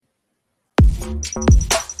From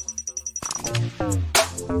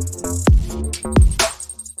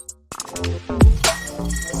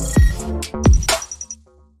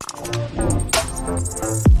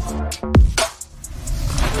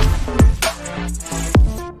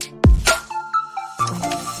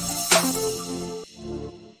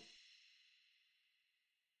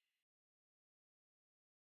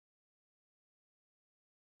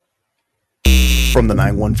the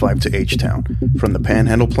 915 to H-Town, from the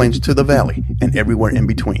Panhandle Plains to the Valley, and everywhere in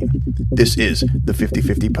between, this is the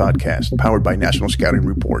 50/50 Podcast, powered by National Scouting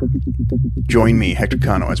Report. Join me, Hector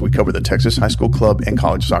Cano, as we cover the Texas high school club and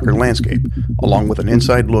college soccer landscape, along with an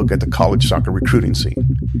inside look at the college soccer recruiting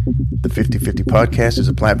scene. The 50/50 Podcast is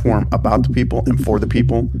a platform about the people and for the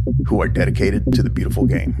people who are dedicated to the beautiful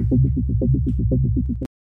game.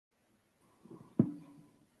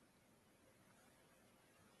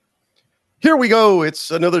 Here we go. It's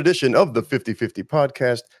another edition of the 50/50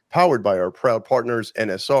 Podcast, powered by our proud partners,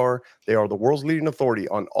 NSR. They are the world's leading authority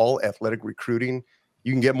on all athletic recruiting.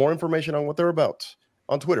 You can get more information on what they're about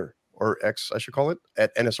on Twitter, or X, I should call it,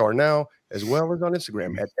 at NSR Now, as well as on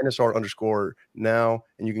Instagram at NSR_now.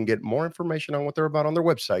 And you can get more information on what they're about on their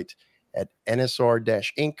website at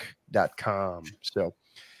nsr-inc.com. So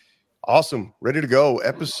awesome. Ready to go.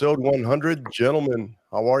 Episode 100. Gentlemen,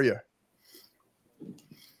 how are you?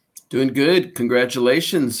 Doing good.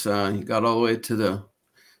 Congratulations. You got all the way to the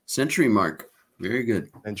century mark. Very good.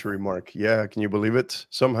 Century mark. Yeah. Can you believe it?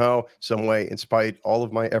 Somehow, some way, in spite all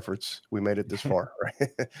of my efforts, we made it this far. Right.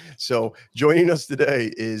 So joining us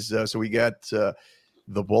today is, so we got the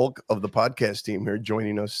bulk of the podcast team here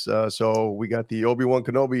joining us. So we got the Obi-Wan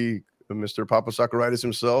Kenobi, Mr. Papa Sakaritis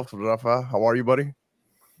himself. Rafa, how are you, buddy?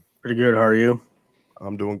 Pretty good. How are you?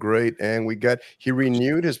 I'm doing great. And he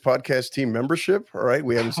renewed his podcast team membership. All right.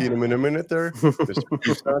 We haven't seen him in a minute there.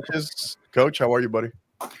 Mr. Sanchez. Coach, how are you, buddy?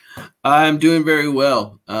 I'm doing very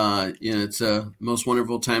well. It's a most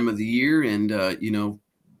wonderful time of the year. And,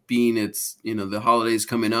 being it's, the holidays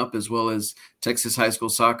coming up, as well as Texas high school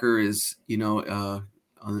soccer is, in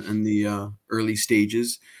the early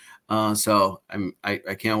stages. So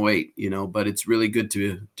I can't wait, but it's really good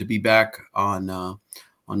to be back on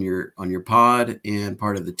your pod and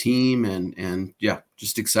part of the team, and yeah,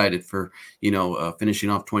 just excited for finishing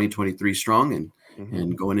off 2023 strong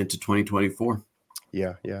and going into 2024.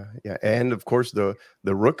 Yeah. And of course the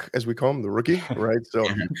rook, as we call him, the rookie, right? So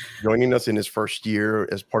joining us in his first year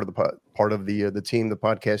as part of the team, the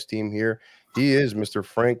podcast team here, he is Mr.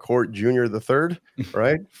 Frank Hort Jr. the third,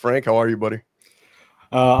 right? Frank, how are you, buddy?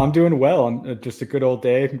 I'm doing well. I'm just a good old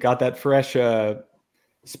day. Got that fresh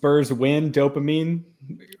Spurs win dopamine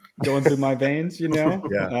going through my veins, Yeah,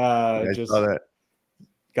 I just saw that.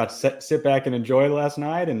 Got to sit back and enjoy last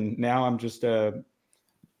night, and now I'm just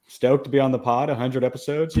stoked to be on the pod. 100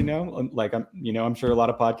 episodes, like I'm sure a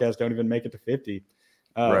lot of podcasts don't even make it to 50.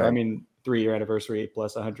 Right. I mean, 3-year anniversary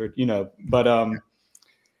plus 100, but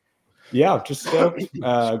yeah, just stoked.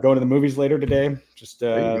 Going to the movies later today. Just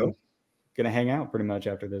gonna hang out pretty much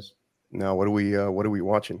after this. Now, what are we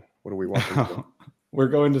watching? What are we watching? We're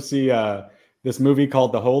going to see this movie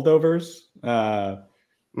called The Holdovers.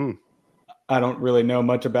 I don't really know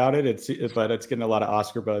much about it. But it's getting a lot of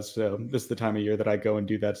Oscar buzz. So this is the time of year that I go and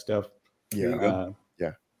do that stuff. Yeah.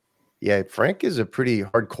 Frank is a pretty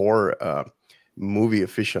hardcore movie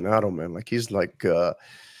aficionado, man. Like he's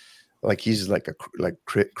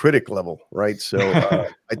critic level, right? So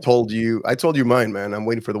I told you mine, man. I'm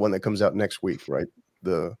waiting for the one that comes out next week, right?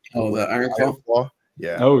 The Iron Claw.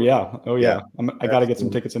 Yeah. Oh yeah. I got to get some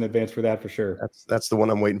tickets in advance for that for sure. That's the one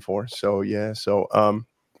I'm waiting for. So yeah. So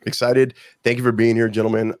excited. Thank you for being here,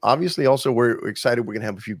 gentlemen. Obviously, also we're excited. We're gonna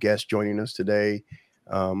have a few guests joining us today,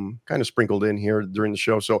 kind of sprinkled in here during the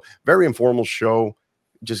show. So very informal show.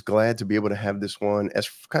 Just glad to be able to have this one. As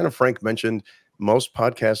kind of Frank mentioned, most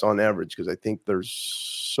podcasts on average, because I think there's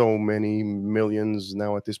so many millions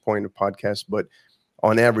now at this point of podcasts, but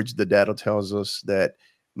on average, the data tells us that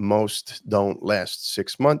most don't last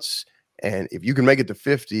 6 months. And if you can make it to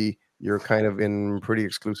 50, you're kind of in pretty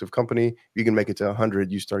exclusive company. If you can make it to 100,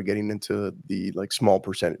 you start getting into the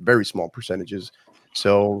very small percentages.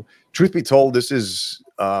 So truth be told, this is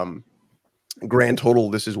grand total.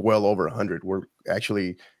 This is well over 100. We're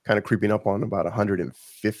actually kind of creeping up on about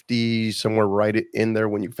 150, somewhere right in there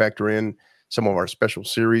when you factor in some of our special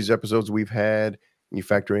series episodes we've had. And you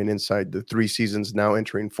factor in inside the 3 seasons, now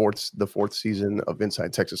entering the fourth season of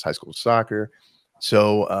Inside Texas High School Soccer.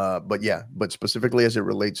 So, but specifically as it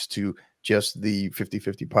relates to just the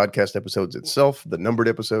 50/50 podcast episodes itself, the numbered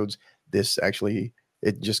episodes,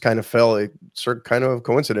 it just kind of fell. It's kind of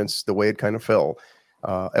coincidence the way it kind of fell.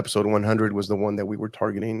 Episode 100 was the one that we were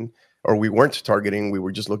targeting, or we weren't targeting. We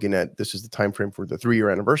were just looking at, this is the time frame for the 3-year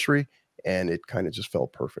anniversary, and it kind of just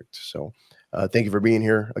felt perfect. So thank you for being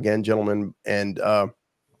here again, gentlemen. And a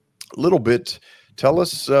little bit, tell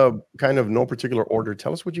us, kind of no particular order,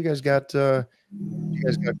 tell us what you guys got going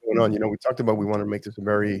on. We talked about, we want to make this a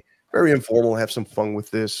very, very informal, have some fun with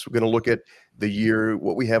this. We're going to look at the year,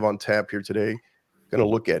 what we have on tap here today. Going to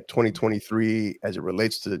look at 2023 as it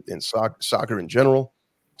relates to soccer in general,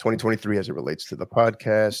 2023 as it relates to the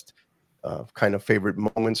podcast, kind of favorite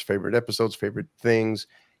moments, favorite episodes, favorite things.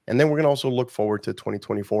 And then we're going to also look forward to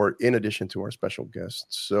 2024 in addition to our special guests.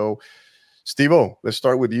 So, Steve-O, let's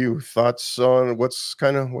start with you. Thoughts on what's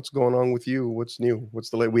going on with you? What's new? What's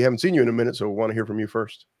the latest? We haven't seen you in a minute, so we want to hear from you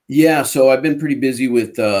first. Yeah, so I've been pretty busy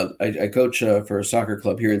with, I coach for a soccer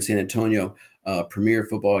club here in San Antonio, Premier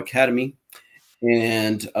Football Academy.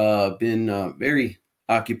 And been very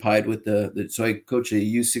occupied with so I coach a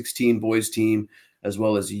U16 boys team as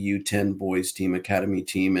well as a U10 boys team, academy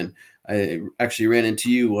team. And I actually ran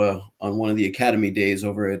into you on one of the academy days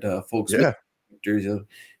over at Folks. Yeah.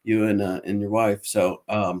 You and your wife. So,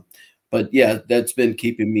 but yeah, that's been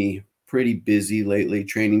keeping me pretty busy lately,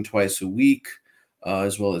 training twice a week,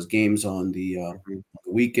 as well as games on the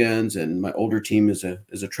weekends. And my older team is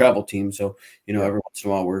a travel team, so every once in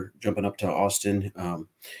a while we're jumping up to Austin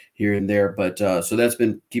here and there. But so that's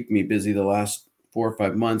been keeping me busy the last 4 or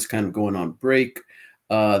 5 months, kind of going on break.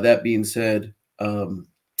 That being said,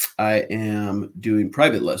 I am doing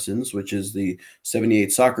private lessons, which is the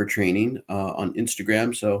 78 soccer training on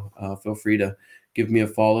Instagram. So feel free to give me a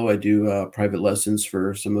follow. I do private lessons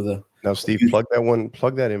for some of the. Now, Steve, plug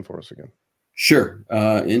that in for us again. Sure.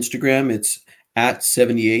 Instagram, it's at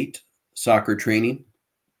 78 soccer training.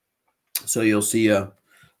 So you'll see a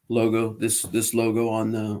logo, this logo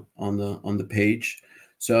on the page.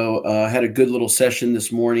 So I had a good little session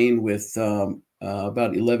this morning with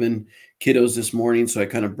about 11 kiddos this morning. So I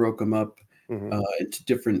kind of broke them up into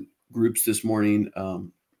different groups this morning.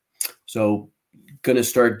 So going to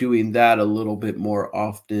start doing that a little bit more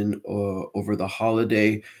often over the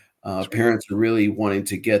holiday. Parents are really wanting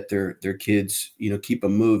to get their kids, keep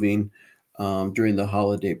them moving during the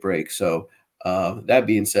holiday break. So that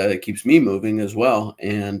being said, it keeps me moving as well,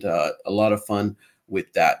 and a lot of fun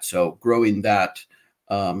with that. So growing that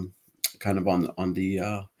kind of on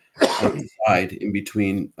the side in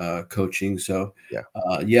between coaching. So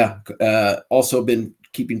also been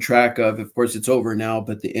keeping track of course, it's over now,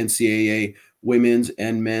 but the NCAA women's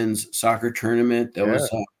and men's soccer tournament that was.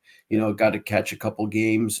 Got to catch a couple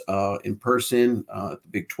games in person, the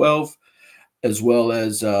Big 12, as well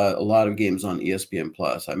as a lot of games on ESPN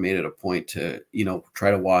Plus. I made it a point to,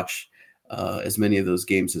 try to watch as many of those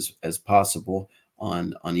games as possible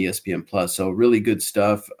on ESPN Plus. So really good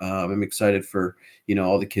stuff. I'm excited for,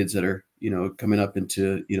 all the kids that are, coming up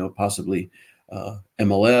into, possibly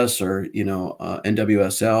MLS or,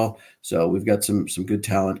 NWSL. So we've got some good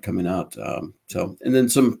talent coming out. And then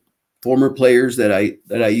some former players that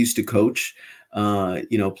I used to coach,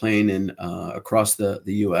 playing in across the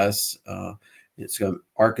U.S. It's got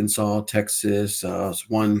Arkansas, Texas,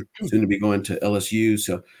 one soon to be going to LSU.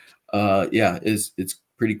 So it's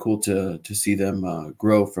pretty cool to see them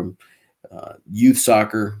grow from youth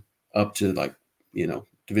soccer up to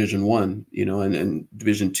Division I, and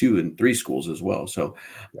Division II and 3 schools as well. So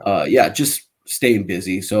just staying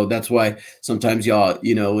busy. So that's why sometimes y'all,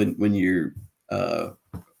 when you're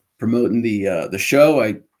promoting the show,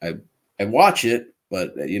 I watch it,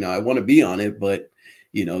 but I want to be on it, but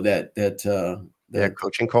that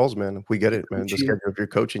coaching calls, man. We get it, man. The schedule, if you're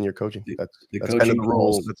coaching, you're coaching. That's kind of the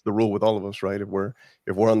rule. That's the rule with all of us, right? If we're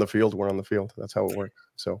on the field, we're on the field. That's how it works.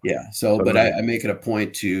 So but I make it a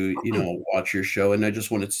point to watch your show, and I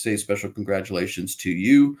just wanted to say special congratulations to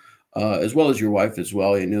you, as well as your wife as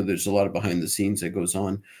well. I know there's a lot of behind the scenes that goes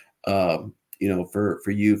on,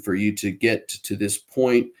 for you to get to this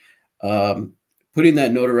point. Putting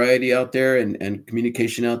that notoriety out there and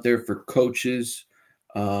communication out there for coaches,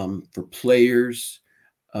 for players.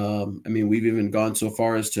 We've even gone so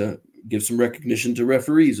far as to give some recognition to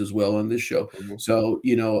referees as well on this show. Mm-hmm. So,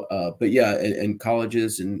 and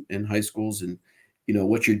colleges and high schools and,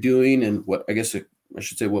 what you're doing and what I guess I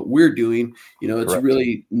should say what we're doing, it's Correct.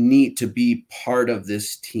 Really neat to be part of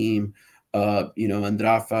this team.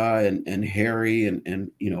 Andrafa and Harry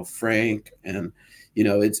and Frank and,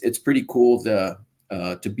 it's pretty cool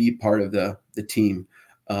to be part of the team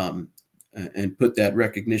and put that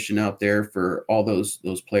recognition out there for all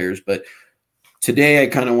those players. But today I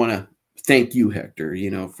kind of want to thank you, Hector,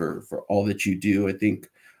 for all that you do. I think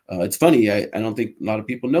it's funny. I don't think a lot of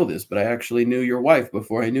people know this, but I actually knew your wife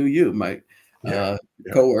before I knew you.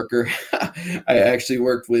 coworker. I actually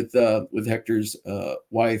worked with Hector's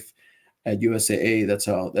wife at USAA.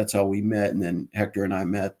 That's how we met, and then Hector and I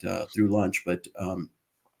met through lunch, but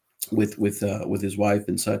with his wife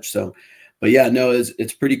and such. So, but yeah, no,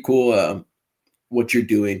 it's pretty cool what you're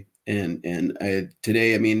doing, and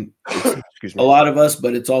today, I mean, it's a lot of us,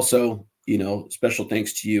 but it's also, special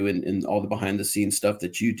thanks to you and all the behind the scenes stuff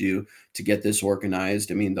that you do to get this organized.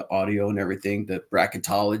 I mean, the audio and everything, the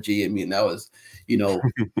bracketology. I mean, that was,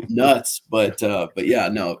 nuts. But yeah,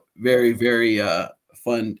 no, very, very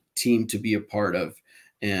fun team to be a part of.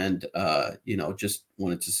 And, just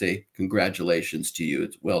wanted to say congratulations to you.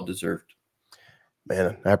 It's well deserved.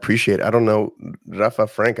 Man, I appreciate it. I don't know, Rafa,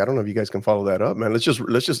 Frank, I don't know if you guys can follow that up, man. Let's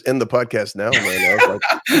just end the podcast now, man.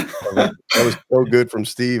 That was so good from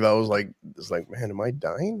Steve. I was like, man, am I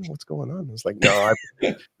dying? What's going on? It's like, no,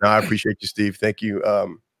 I appreciate you, Steve. Thank you.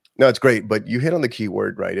 No, it's great, but you hit on the key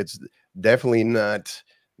word, right? It's definitely not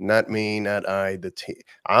me, not I, the team.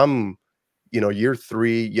 I'm, year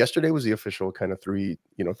 3. Yesterday was the official kind of 3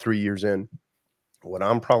 years in. What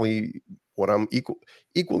I'm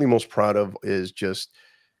equally most proud of is just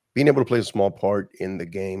being able to play a small part in the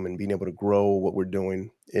game and being able to grow what we're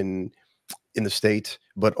doing in the state,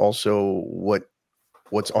 but also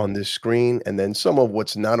what's on this screen, and then some of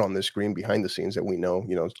what's not on this screen behind the scenes that we know.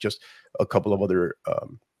 It's just a couple of other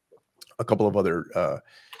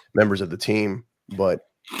members of the team, but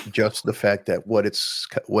just the fact that what it's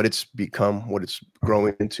become, what it's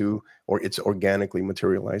growing into, or it's organically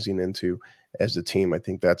materializing into as a team. I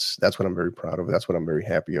think that's what I'm very proud of. That's what I'm very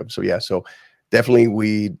happy of. So yeah, so definitely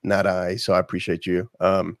we, not I. So I appreciate you.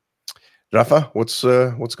 Rafa, what's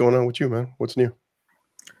going on with you, man? What's new?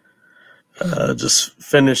 Just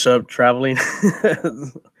finish up traveling.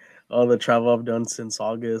 All the travel I've done since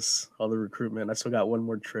August, all the recruitment. I still got one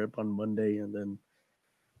more trip on Monday, and then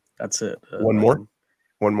that's it. One more.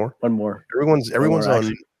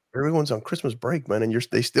 Everyone's on Christmas break, man, and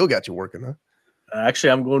they still got you working, huh?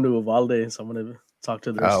 Actually, I'm going to Uvalde, so I'm going to talk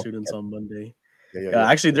to their students on Monday. Yeah.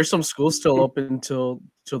 Actually, there's some schools still open until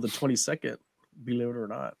the 22nd, believe it or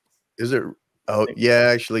not. Is it? Oh,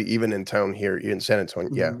 yeah, actually, even in town here in San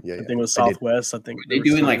Antonio. Yeah. I think it was Southwest. I think are they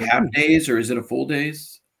doing like half days, or is it a full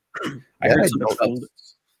days? I don't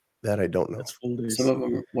know. It's full days. Some of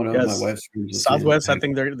them, one of my wife's friends. Southwest, I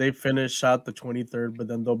think they finish out the 23rd, but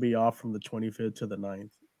then they'll be off from the 25th to the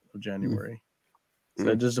 9th of January. So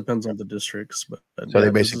it just depends on the districts. But so they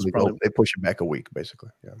basically they push it back a week, basically.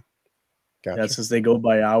 Yeah. Gotcha. Yeah, since they go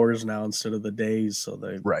by hours now instead of the days, so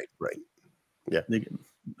they right. Yeah.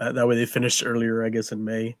 That way they finished earlier, I guess, in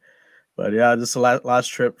May. But yeah, this is the last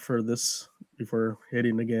trip for this before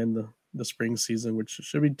hitting again the spring season, which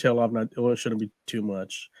should be tail off. It shouldn't be too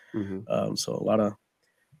much. So a lot of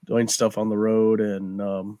doing stuff on the road, and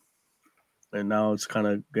now it's kind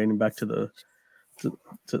of getting back to the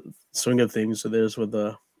swing of things. So there's with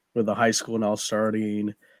the high school now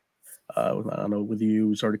starting. I don't know, with you,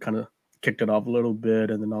 we already kind of kicked it off a little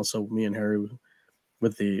bit, and then also me and Harry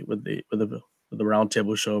with the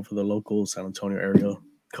roundtable show for the local San Antonio area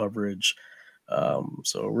coverage.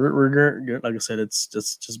 So we're good. Like I said, it's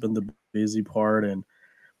just been the busy part, and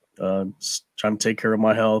just trying to take care of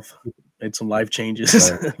my health. Made some life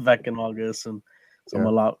changes back in August, and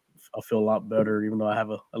so I feel a lot better, even though I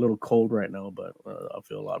have a little cold right now, but I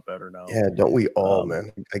feel a lot better now. Yeah, don't we all,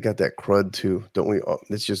 man? I got that crud too. Don't we all?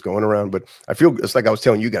 It's just going around, but I feel, it's like I was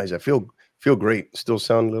telling you guys, I feel great. Still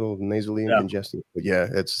sound a little nasally and congested, but yeah,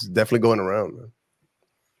 it's definitely going around, man.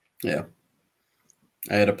 Yeah.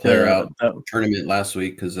 I had a player out tournament last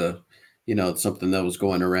week because it's something that was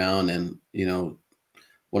going around, and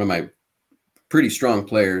one of my pretty strong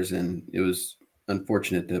players, and it was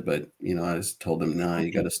unfortunate but I just told him, nah,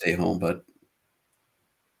 you got to stay home. But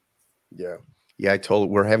yeah,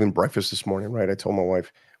 we're having breakfast this morning, right? I told my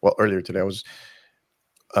wife, earlier today,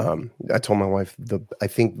 I told my wife I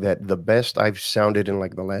think that the best I've sounded in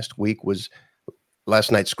like the last week was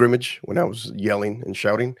last night's scrimmage when I was yelling and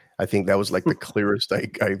shouting. I think that was like the clearest I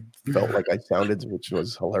felt like I sounded, which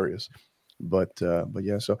was hilarious. But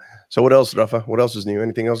yeah, so what else, Rafa? What else is new?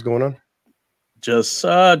 Anything else going on? Just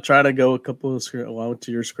try to go a couple of I went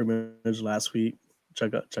to your scrimmage last week.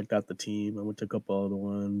 Checked out the team. I went to a couple other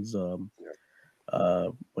ones.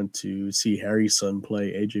 Went to see Harry's son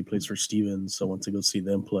play. AJ plays for Stevens, so I went to go see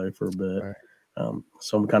them play for a bit. Right.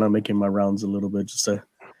 So I'm kind of making my rounds a little bit.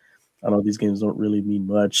 I know these games don't really mean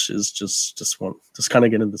much. It's just kind of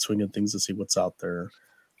get in the swing of things to see what's out there.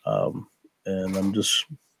 And I'm just,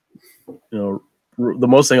 the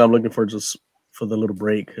most thing I'm looking for just for the little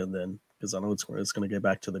break, and then because I know it's going to get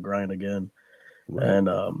back to the grind again. Right. And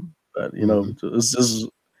but this is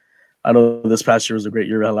I know this past year was a great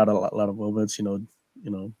year. A lot of moments. Doing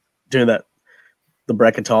that, the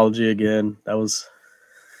bracketology again. That was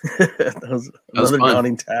another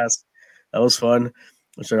daunting task. That was fun.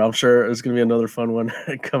 I'm sure it's going to be another fun one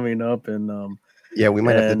coming up. And we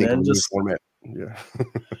might have to think of a new format. Yeah.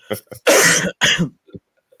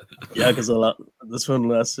 Yeah, because this one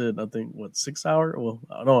lasted, I think, 6 hours? Well,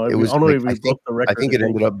 I don't know. It was. We broke the record. I think it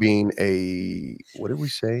ended up being what did we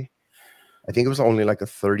say? I think it was only like a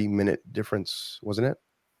 30-minute difference, wasn't it?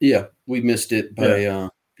 Yeah, we missed it by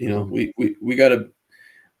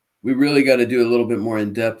we really got to do a little bit more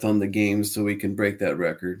in depth on the games so we can break that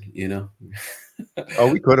record.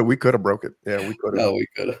 Oh, we could have broke it. Yeah, we could have. No, we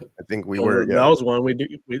could have. I think we were. That was one we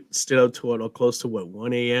stayed up to close to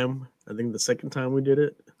 1 a.m. I think the second time we did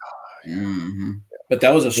it. Mm-hmm. But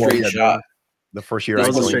that was a straight shot. The first year that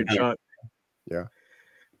was a straight shot. Yeah,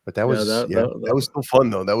 but that was that was still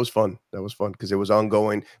fun though. That was fun. That was fun because it was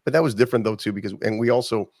ongoing. But that was different though too because we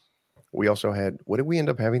also had, what did we end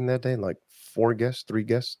up having that day? Like 3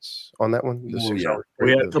 guests on that one. We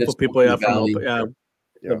had a couple of people from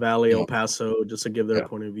the Valley, El Paso, just to give their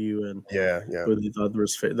point of view and who they thought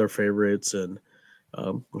was their favorites. And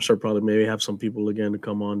I'm sure probably maybe have some people again to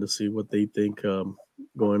come on to see what they think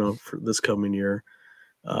going on for this coming year.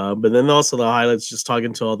 But then also the highlights, just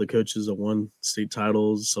talking to all the coaches that won state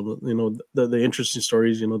titles, some of the interesting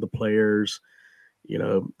stories, the players,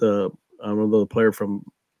 the player from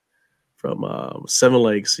Seven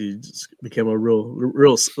Lakes, he just became a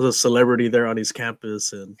real celebrity there on his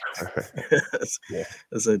campus, and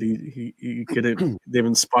I said he couldn't. They've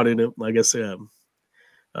been spotting him, I guess,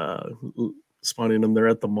 spotting him there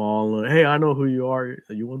at the mall. And, hey, I know who you are.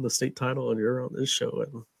 You won the state title, and you're on this show,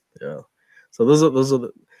 and So those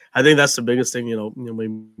are I think that's the biggest thing.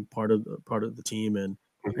 Being part of the team and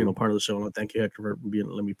part of the show. And thank you, Hector, for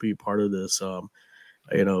letting me be part of this. Our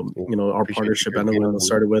partnership. I know when it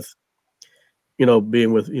started with.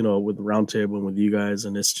 Being with the Roundtable and with you guys,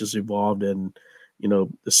 and it's just evolved, and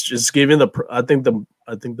it's just giving I think the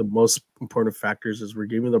most important factors is we're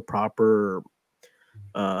giving the proper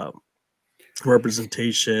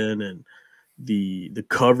representation and the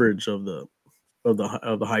coverage of the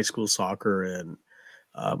high school soccer, and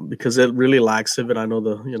because it really lacks of it. I know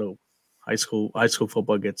the high school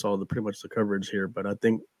football gets all the pretty much the coverage here, but I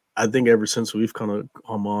think ever since we've kind of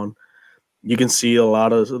come on, you can see a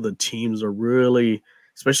lot of the teams are really,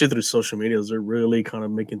 especially through social media, they're really kind of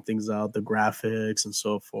making things out, the graphics and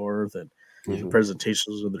so forth, and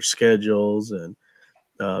presentations of their schedules, and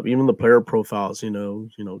even the player profiles. Kind of.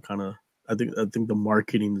 I think the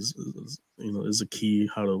marketing is a key.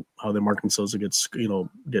 How they market themselves to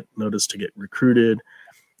get noticed, to get recruited.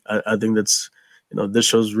 I think that's this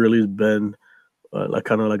show's really been.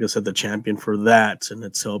 Like I said, the champion for that, and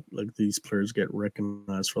it's helped these players get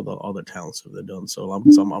recognized for all the talents that they've done. So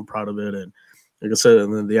I'm proud of it, and like I said,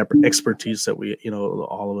 and then the expertise that we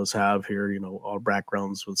all of us have here, all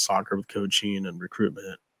backgrounds with soccer, with coaching and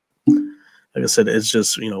recruitment. Like I said, it's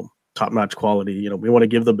just top notch quality. We want to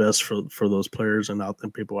give the best for those players and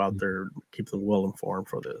people out there, keep them well informed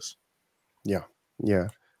for this. Yeah,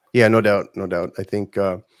 no doubt. I think.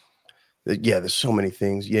 There's so many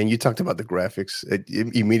things. Yeah, and you talked about the graphics.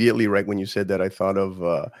 Immediately, right when you said that, I thought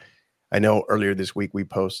of. I know earlier this week we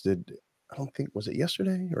posted. I don't think, was it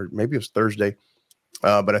yesterday or maybe it was Thursday,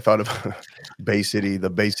 but I thought of Bay City,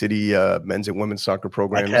 the Bay City men's and women's soccer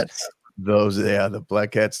programs. Those, the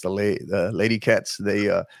Black Cats, the Lady Cats. They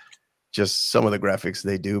just some of the graphics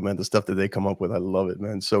they do, man. The stuff that they come up with, I love it,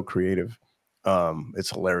 man. So creative.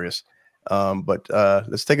 It's hilarious. But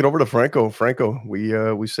let's take it over to Franco. Franco,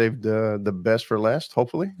 we saved the best for last,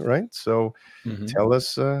 hopefully, right? So tell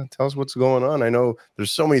us what's going on. I know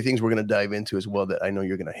there's so many things we're going to dive into as well that I know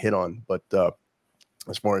you're going to hit on, but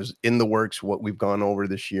as far as in the works, what we've gone over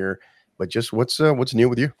this year, but just what's new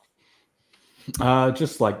with you?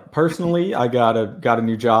 Just personally, I got a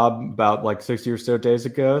new job about 60 or so days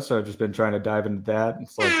ago, so I've just been trying to dive into that.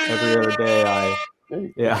 It's every other day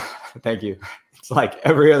thank you. It's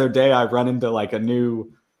every other day I run into a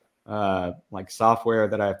new software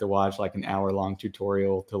that I have to watch an hour-long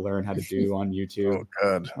tutorial to learn how to do on YouTube.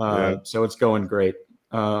 Oh God. So it's going great.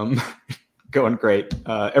 Going great.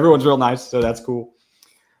 Everyone's real nice, so that's cool.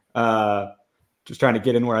 Just trying to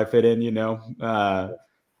get in where I fit in,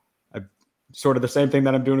 sort of the same thing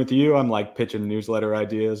that I'm doing with you. I'm pitching newsletter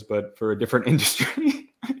ideas, but for a different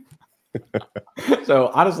industry.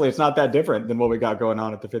 So honestly, it's not that different than what we got going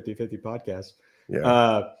on at the 50/50 podcast.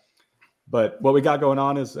 Yeah. But what we got going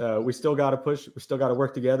on is we still got to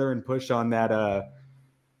work together and push on that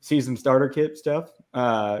season starter kit stuff.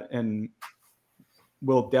 And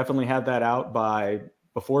we'll definitely have that out by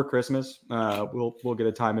before Christmas. We'll get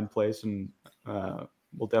a time and place, and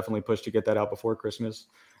we'll definitely push to get that out before Christmas.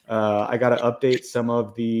 I got to update some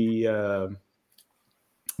of the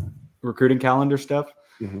recruiting calendar stuff,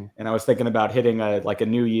 and I was thinking about hitting a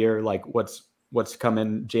new year, like what's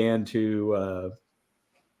coming Jan to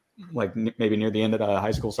maybe near the end of the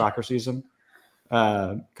high school soccer season,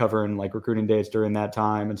 covering like recruiting dates during that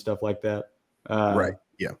time and stuff like that. Right.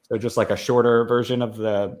 Yeah. So just like a shorter version of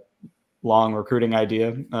the long recruiting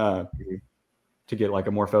idea to get like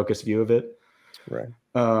a more focused view of it. Right.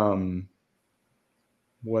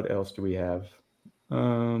 What else do we have?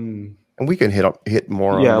 And we can hit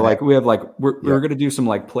more. Yeah, on like that. we have we're gonna do some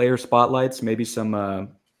like player spotlights, maybe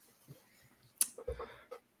some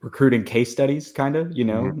recruiting case studies, kind of.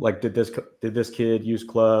 Like did this kid use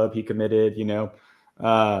club? He committed.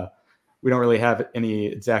 We don't really have any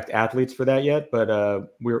exact athletes for that yet, but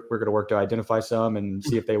we're going to work to identify some and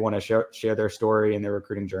see if they want to share their story and their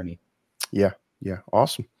recruiting journey. Yeah.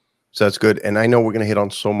 Awesome. So that's good. And I know we're going to hit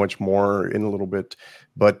on so much more in a little bit,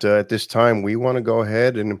 but at this time we want to go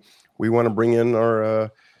ahead and we want to bring in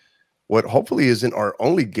our what hopefully isn't our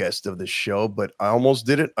only guest of the show, but I almost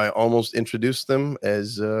did it. I almost introduced them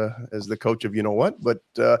as the coach of but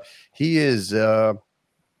he is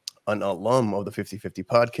an alum of the 50/50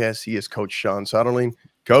 podcast. He is Coach Shaun Soderling.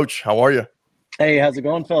 Coach, how are you? Hey, how's it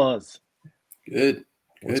going, fellas? Good.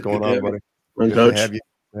 What's going on, buddy? Good to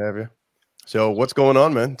have you. So what's going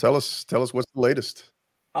on, man? Tell us what's the latest.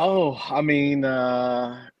 Oh, I mean,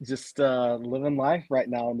 just living life right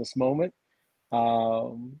now in this moment. I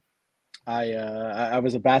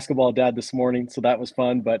was a basketball dad this morning, so that was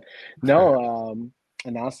fun. But no,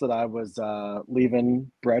 announced that I was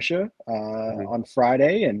leaving Brescia on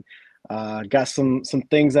Friday, and got some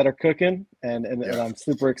things that are cooking, and I'm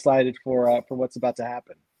super excited for what's about to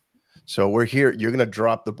happen. So we're here. You're gonna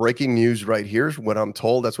drop the breaking news right here. Is what I'm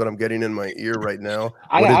told. That's what I'm getting in my ear right now.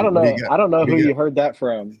 I don't know who you heard that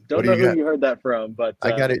from. Don't know who you heard that from, but I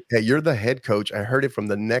got it. Hey, you're the head coach. I heard it from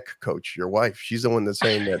the neck coach, your wife. She's the one that's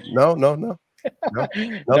saying that. No. No,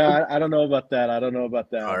 I don't know about that.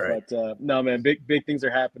 All right. But no, man, big things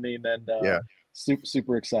are happening, and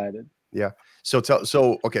super excited. Yeah. So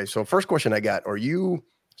first question I got: Are you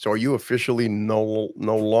officially no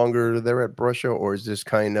longer there at Brescia, or is this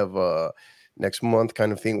kind of a next month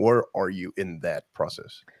kind of thing? Where are you in that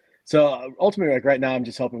process? So ultimately, like right now, I'm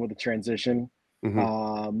just helping with the transition.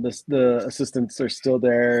 The assistants are still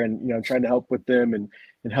there, and trying to help with them and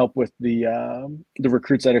help with the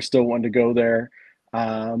recruits that are still wanting to go there.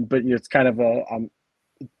 But it's kind of I'm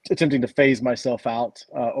attempting to phase myself out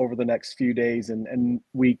over the next few days and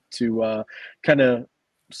week to kind of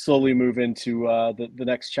slowly move into the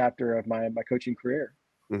next chapter of my coaching career.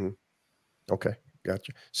 Okay,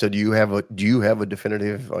 gotcha. So do you have a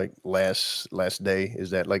definitive like last day? Is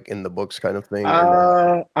that like in the books kind of thing?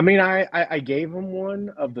 I mean, I gave them one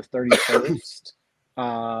of the 31st,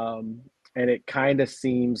 and it kind of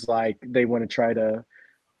seems like they want to try to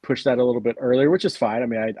push that a little bit earlier, which is fine. I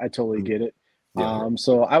mean, I totally get it. Yeah.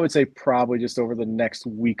 So I would say probably just over the next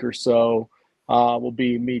week or so will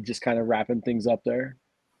be me just kind of wrapping things up there.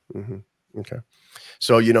 Okay.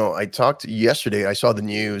 So, I talked yesterday, I saw the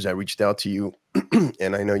news, I reached out to you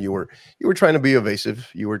and I know you were trying to be evasive.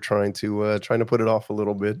 You were trying to put it off a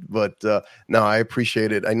little bit, but no, I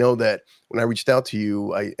appreciate it. I know that when I reached out to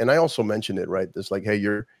you, I also mentioned it, right? It's like, hey,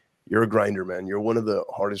 you're a grinder, man. You're one of the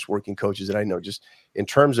hardest working coaches that I know, just in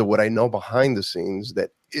terms of what I know behind the scenes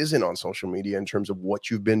that isn't on social media, in terms of what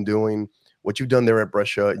you've been doing, what you've done there at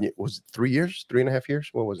Brescia. Was it 3 years, 3.5 years?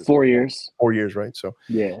 What was it? 4 years. 4 years, right? So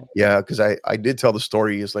yeah. Because I did tell the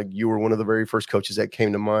story. It's like you were one of the very first coaches that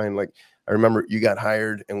came to mind. Like I remember you got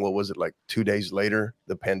hired, and what was it, like 2 days later,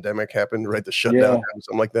 the pandemic happened, right? The shutdown happened,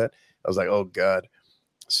 something like that. I was like, oh God.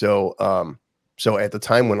 So so at the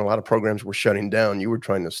time when a lot of programs were shutting down, you were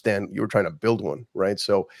trying to build one, right?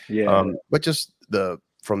 So but just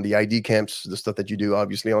from the ID camps, the stuff that you do,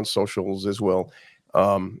 obviously on socials as well,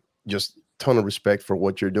 just ton of respect for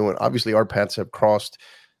what you're doing. Obviously, our paths have crossed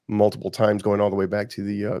multiple times, going all the way back to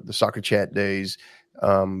the soccer chat days.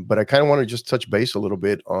 But I kind of want to just touch base a little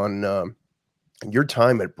bit on your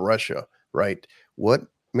time at Brescia, right? What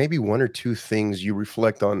maybe one or two things you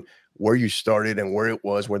reflect on where you started and where it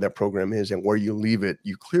was, where that program is, and where you leave it.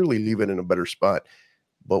 You clearly leave it in a better spot.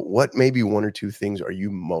 But what maybe one or two things are you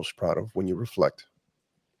most proud of when you reflect?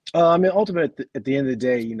 I mean, ultimately, at the end of the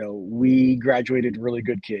day, we graduated really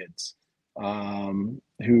good kids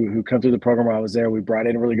who come through the program while I was there. We brought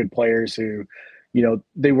in really good players who,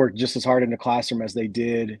 they worked just as hard in the classroom as they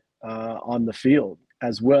did on the field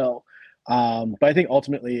as well. But I think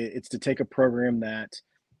ultimately it's to take a program that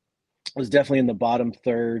was definitely in the bottom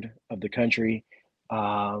third of the country.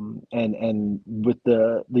 And with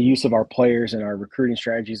the use of our players and our recruiting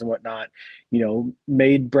strategies and whatnot,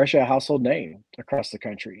 made Brescia a household name across the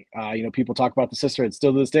country. People talk about the sisterhood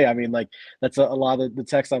still to this day. I mean, like that's a lot of the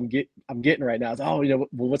text I'm getting right now. Is, oh, well,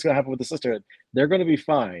 what's going to happen with the sisterhood? They're going to be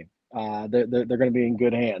fine. They're going to be in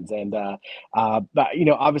good hands. And but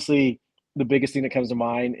obviously the biggest thing that comes to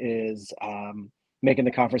mind is making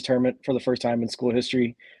the conference tournament for the first time in school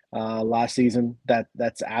history last season.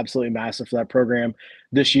 That's absolutely massive for that program.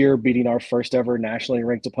 This year, beating our first ever nationally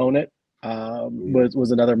ranked opponent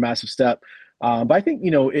was another massive step. But I think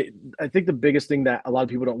I think the biggest thing that a lot of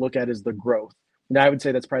people don't look at is the growth. And I would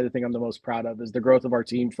say that's probably the thing I'm the most proud of is the growth of our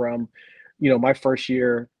team from, my first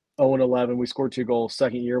year, 0-11, we scored 2 goals.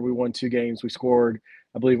 Second year, we won 2 games. We scored,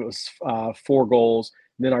 I believe it was 4 goals.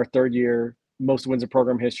 And then our third year, most wins in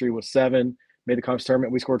program history was 7. Made the conference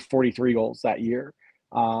tournament. We scored 43 goals that year.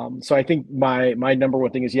 So I think my number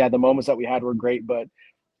one thing is, the moments that we had were great, but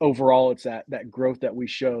overall it's that growth that we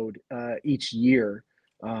showed each year.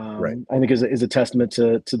 I think is a testament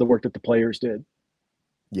to the work that the players did.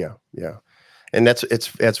 Yeah. And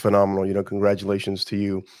that's phenomenal. Congratulations to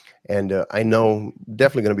you. And I know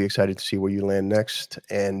definitely going to be excited to see where you land next.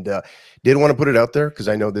 And did want to put it out there because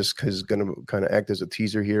I know this is going to kind of act as a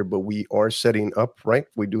teaser here, but we are setting up, right?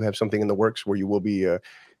 We do have something in the works where you will be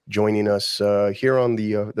joining us here on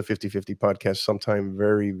the 50/50 podcast sometime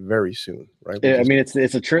very, very soon, right? I mean,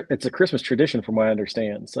 it's a Christmas tradition from what I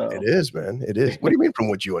understand. So it is, man. It is. What do you mean from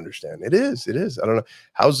what you understand? It is. I don't know.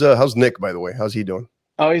 How's Nick, by the way? How's he doing?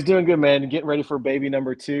 Oh, he's doing good, man. Getting ready for baby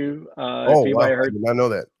number 2. Wow. I did not know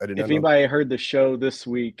that. If anybody heard the show this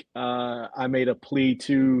week, I made a plea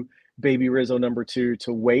to baby Rizzo number 2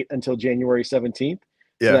 to wait until January 17th.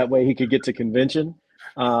 So that way he could get to convention.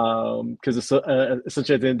 Because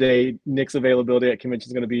essentially at the end of the day, Nick's availability at convention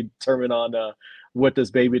is going to be determined on what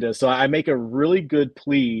this baby does. So I make a really good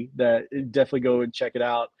plea that definitely go and check it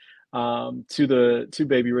out. To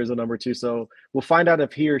baby Rizzo number 2. So we'll find out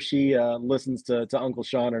if he or she listens to Uncle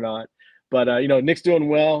Shaun or not. But Nick's doing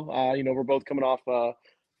well. We're both coming off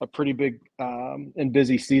a pretty big and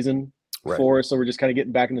busy season for us, so we're just kind of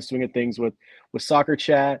getting back in the swing of things with soccer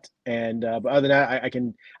chat. And but other than that,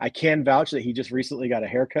 I can vouch that he just recently got a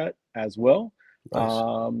haircut as well.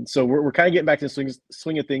 Nice. So we're kind of getting back to the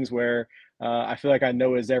swing of things where I feel like I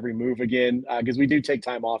know his every move again because we do take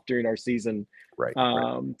time off during our season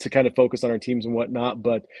to kind of focus on our teams and whatnot.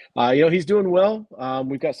 But he's doing well.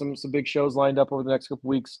 We've got some big shows lined up over the next couple of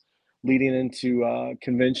weeks leading into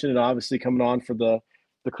convention, and obviously coming on for the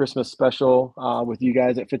Christmas special with you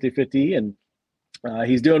guys at 50/50. And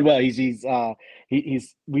he's doing well. We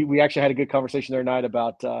actually had a good conversation the other night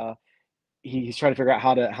about he's trying to figure out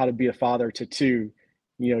how to be a father to 2.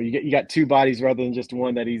 You got 2 bodies rather than just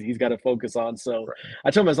one that he's got to focus on. So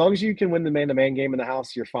I told him, as long as you can win the man-to-man game in the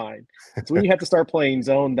house, you're fine. So when you have to start playing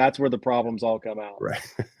zone, that's where the problems all come out. Right.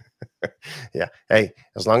 Yeah. Hey,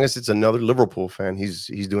 as long as it's another Liverpool fan, he's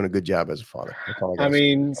doing a good job as a father. I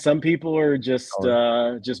mean, some people are just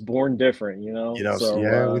born different,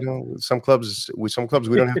 So, we don't. Some clubs we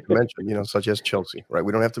don't have to mention, such as Chelsea, right?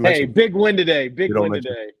 We don't have to mention. Hey, big win today!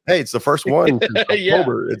 Hey, it's the first one since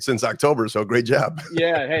October. It's since October, so great job.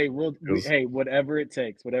 Yeah. Hey, whatever it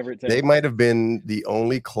takes. They might have been the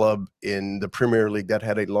only club in the Premier League that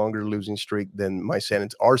had a longer losing streak than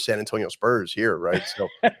our San Antonio Spurs here, right? So.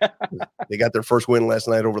 They got their first win last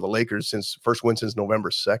night over the Lakers since November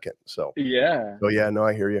 2nd. So no,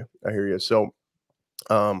 I hear you. So,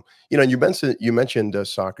 you mentioned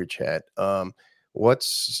soccer chat.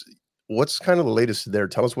 What's kind of the latest there?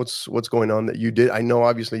 Tell us what's going on that you did. I know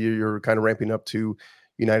obviously you're kind of ramping up to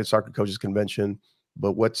United Soccer Coaches Convention,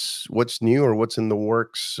 but what's new or what's in the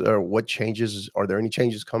works? Or what changes? Are there any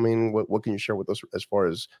changes coming? What can you share with us as far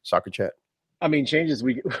as soccer chat? I mean, changes.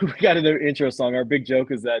 We got a new intro song. Our big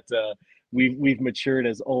joke is that we've matured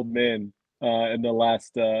as old men in the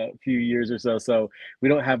last few years or so. So we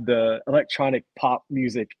don't have the electronic pop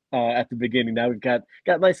music at the beginning. Now we've got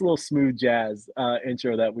nice little smooth jazz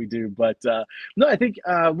intro that we do. But no, I think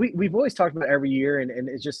we've always talked about it every year, and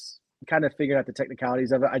it's just kind of figuring out the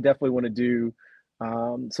technicalities of it. I definitely want to do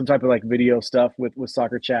some type of like video stuff with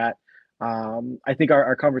soccer chat. I think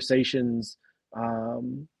our conversations.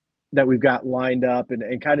 That we've got lined up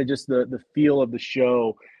and kind of just the feel of the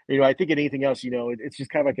show. I think anything else, it's just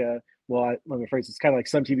kind of like let me phrase, it's kind of like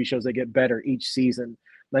some TV shows that get better each season.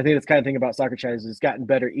 And I think that's kind of thing about soccer chat is it's gotten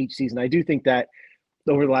better each season. I do think that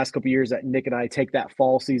over the last couple of years that Nick and I take that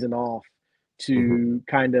fall season off to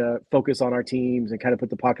kind of focus on our teams and kind of put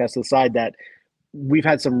the podcast to the side, that we've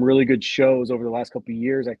had some really good shows over the last couple of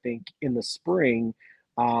years. I think in the spring,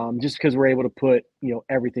 just because we're able to put,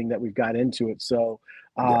 everything that we've got into it. So,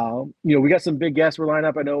 we got some big guests we're lined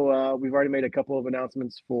up. I know we've already made a couple of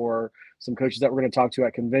announcements for some coaches that we're going to talk to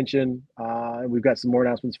at convention. And we've got some more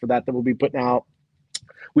announcements for that we'll be putting out.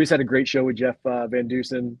 We just had a great show with Jeff Van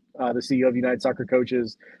Dusen, the CEO of United Soccer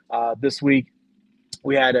Coaches. This week,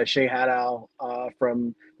 we had Shay Haddow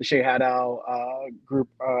from the Shay Haddow group,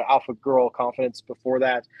 Alpha Girl Confidence before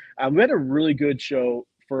that. We had a really good show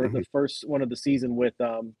for the first one of the season with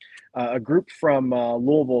a group from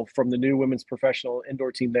Louisville, from the new women's professional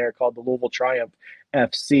indoor team there called the Louisville Triumph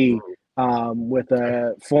FC, with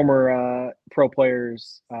former pro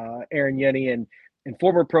players, Aaron Yenny, and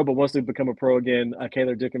former pro, but mostly become a pro again,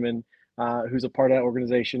 Kaylor Dickerman, who's a part of that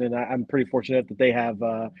organization. And I'm pretty fortunate that they have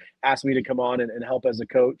asked me to come on and help as a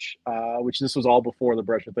coach, which this was all before the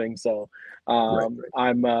Brescia thing. So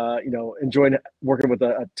I'm, enjoying working with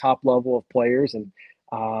a top level of players. And,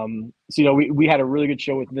 we had a really good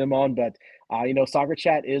show with them on, but, Soccer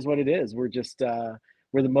Chat is what it is. We're just,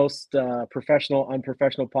 we're the most professional,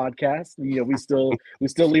 unprofessional podcast. We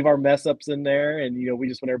still leave our mess ups in there, and we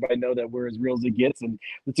just want everybody to know that we're as real as it gets, and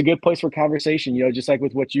it's a good place for conversation. Just like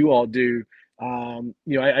with what you all do.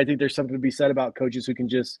 I think there's something to be said about coaches who can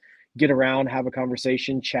just get around, have a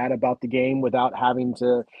conversation, chat about the game without having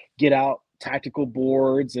to get out tactical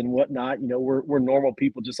boards and whatnot. We're normal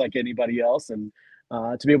people just like anybody else, and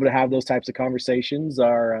to be able to have those types of conversations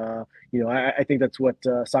are, I think that's what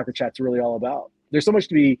Soccer Chat's really all about. There's so much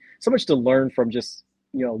to learn from just,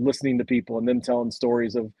 listening to people and them telling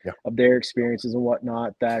stories of their experiences and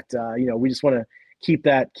whatnot, that, we just want to keep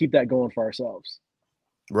that going for ourselves.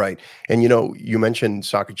 Right. And, you mentioned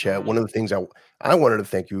Soccer Chat. One of the things I wanted to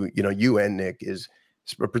thank you, you and Nick, is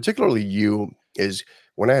particularly you, is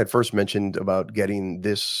when I had first mentioned about getting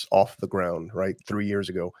this off the ground, right, 3 years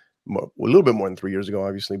ago, a little bit more than 3 years ago,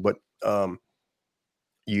 obviously, but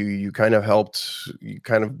you kind of helped, you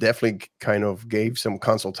kind of definitely kind of gave some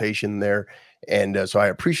consultation there. And so I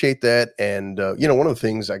appreciate that. And, one of the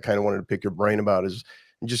things I kind of wanted to pick your brain about is,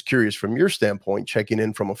 I'm just curious from your standpoint, checking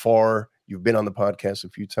in from afar. You've been on the podcast a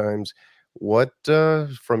few times. What,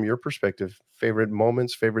 from your perspective, favorite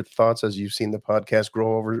moments, favorite thoughts as you've seen the podcast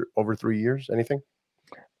grow over 3 years? Anything?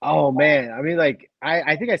 Oh man. I mean,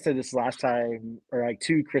 I think I said this last time, or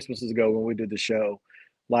 2 Christmases ago when we did the show,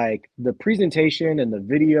 the presentation and the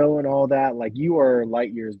video and all that, you are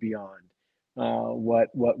light years beyond what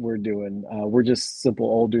we're doing. We're just simple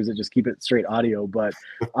old dudes that just keep it straight audio. But,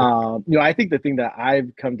 I think the thing that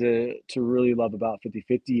I've come to really love about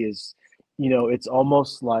 50/50 is, it's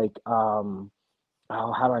almost like, how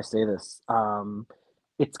do I say this?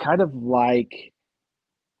 It's kind of like,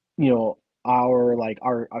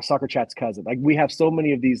 our Soccer Chat's cousin. We have so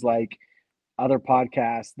many of these other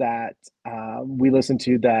podcasts that we listen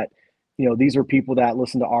to that, these are people that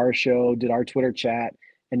listened to our show, did our Twitter chat,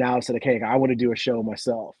 and now said, okay, I want to do a show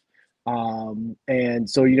myself. And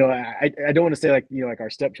so, I don't want to say our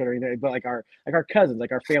stepchildren or anything, but our cousins,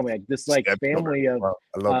 our family, this family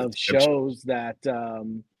of shows that,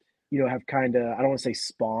 have kind of, I don't want to say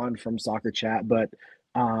spawned from Soccer Chat, but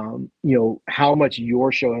how much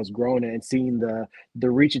your show has grown and seeing the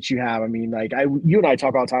reach that you have. I mean, you and I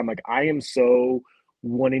talk all the time, I am so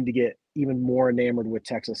wanting to get even more enamored with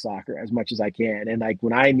Texas soccer as much as I can. And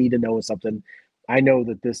when I need to know something, I know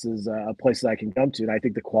that this is a place that I can come to. And I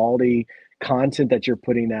think the quality content that you're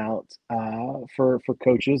putting out for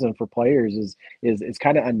coaches and for players is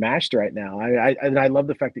kind of unmatched right now. I love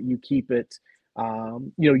the fact that you keep it,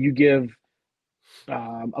 you give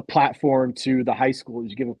a platform to the high schools,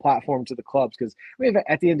 you give a platform to the clubs. Because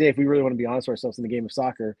at the end of the day, if we really want to be honest with ourselves in the game of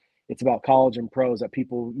soccer, it's about college and pros that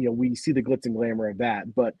people, we see the glitz and glamour of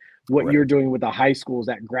that. But what you're doing with the high schools,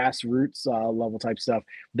 that grassroots level type stuff,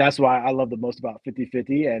 that's why I love the most about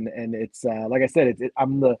 50/50. And it's like I said,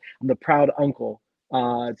 I'm the proud uncle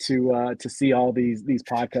to see all these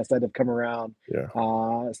podcasts that have come around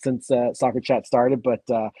since Soccer Chat started. But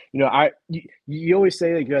you always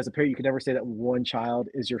say as a parent, you can never say that one child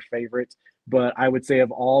is your favorite. But I would say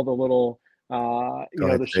of all the little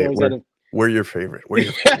the shows that have. We're your favorite.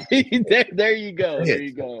 There you go. There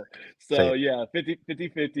you go. So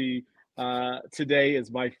 50/50 today is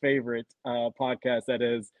my favorite podcast that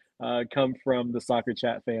has come from the Soccer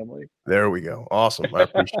Chat family. There we go. Awesome. I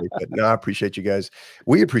appreciate that. No, I appreciate you guys.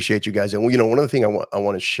 We appreciate you guys. And one of the things I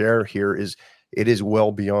want to share here is it is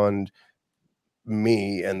well beyond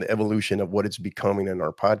me and the evolution of what it's becoming in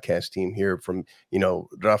our podcast team here from,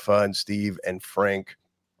 Rafa and Steve and Frank.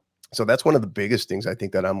 So that's one of the biggest things I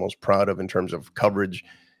think that I'm most proud of in terms of coverage.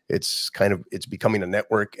 It's becoming a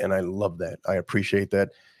network, and I love that. I appreciate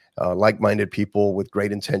that. like-minded people with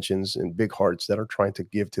great intentions and big hearts that are trying to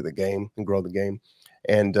give to the game and grow the game.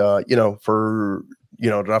 And for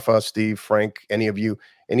Rafa, Steve, Frank, any of you,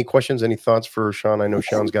 any questions, any thoughts for Shaun? I know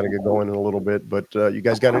Shaun's got to get going in a little bit, but you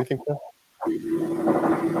guys got anything for him?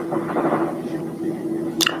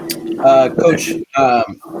 Coach,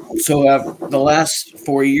 so the last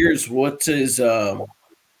 4 years, what is kind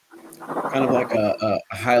of like a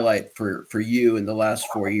highlight for you in the last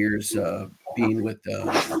 4 years being with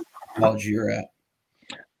the college you're at?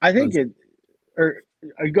 I think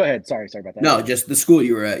go ahead. Sorry about that. No, just the school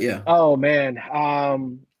you were at. Yeah. Oh man.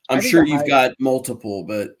 I'm sure you've got multiple,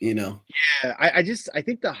 but Yeah, I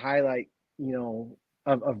think the highlight,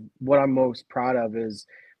 of what I'm most proud of is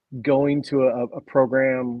going to a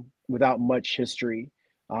program without much history,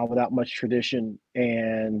 without much tradition.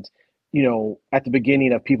 And, at the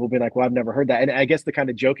beginning of people being like, well, I've never heard that. And I guess the kind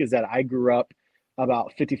of joke is that I grew up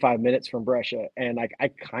about 55 minutes from Brescia, and like I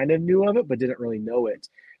kind of knew of it, but didn't really know it.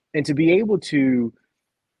 And to be able to,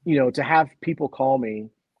 to have people call me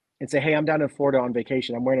and say, hey, I'm down in Florida on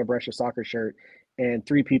vacation. I'm wearing a Brescia soccer shirt. And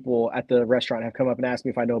 3 people at the restaurant have come up and asked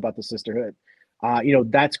me if I know about the sisterhood.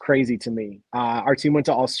 That's crazy to me. Our team went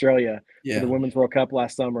to Australia for the Women's World Cup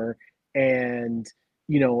last summer. And,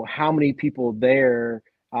 how many people there,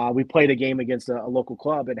 we played a game against a local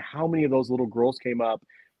club, and how many of those little girls came up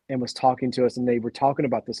and was talking to us, and they were talking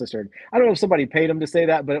about the sisterhood. I don't know if somebody paid them to say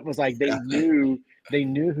that, but it was like they knew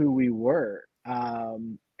who we were.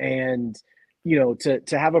 And, to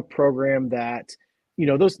have a program that,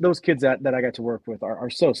 those kids that I got to work with are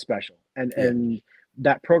so special. And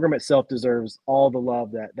that program itself deserves all the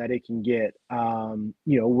love that it can get.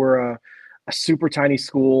 We're a super tiny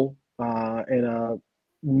school in a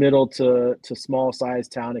middle to small size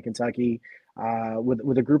town in Kentucky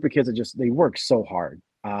with a group of kids that they work so hard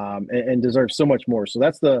and deserve so much more. So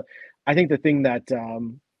I think the thing that,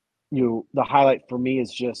 the highlight for me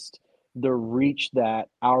is just the reach that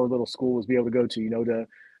our little school was be able to go to,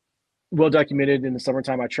 well documented in the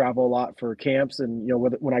summertime. I travel a lot for camps, and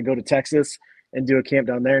when I go to Texas and do a camp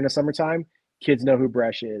down there in the summertime, kids know who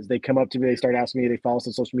Brescia is. They come up to me, they start asking me, they follow us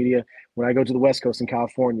on social media. When I go to the West Coast in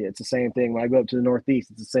California, it's the same thing. When I go up to the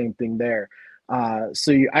Northeast, it's the same thing there. I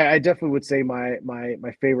definitely would say my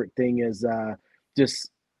favorite thing is just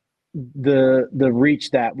the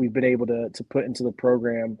reach that we've been able to put into the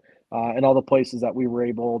program and all the places that we were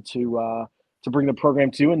able to bring the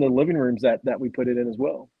program to, and the living rooms that we put it in as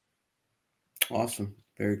well. Awesome.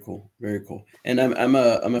 Very cool. Very cool. And I'm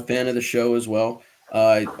a fan of the show as well.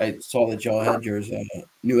 I saw that y'all had your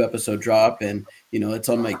new episode drop, and it's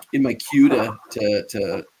on in my queue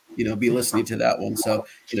to be listening to that one. So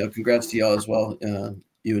congrats to y'all as well,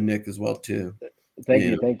 you and Nick as well too. Thank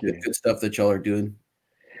you. Good stuff that y'all are doing.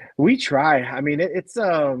 We try. I mean, it's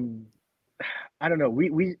I don't know.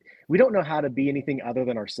 We don't know how to be anything other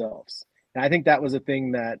than ourselves. And I think that was a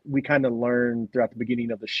thing that we kind of learned throughout the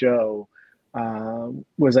beginning of the show.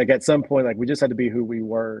 Was like at some point, like we just had to be who we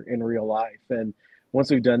were in real life. And once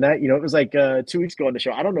we've done that, it was like 2 weeks ago on the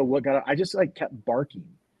show, I don't know what I just like kept barking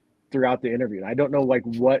throughout the interview. And I don't know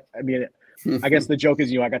what, I mean, I guess the joke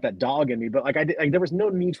is, I got that dog in me, but there was no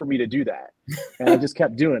need for me to do that. And I just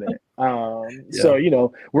kept doing it. So,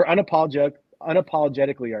 we're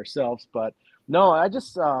unapologetically ourselves, but no, I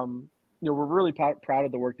just, we're really proud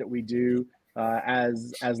of the work that we do,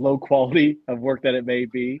 as low quality of work that it may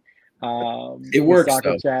be. It works,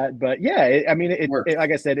 soccer chat, but yeah, it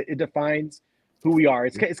like I said, it defines who we are.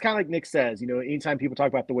 It's kind of like Nick says, anytime people talk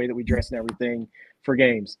about the way that we dress and everything for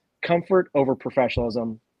games, comfort over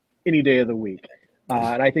professionalism any day of the week.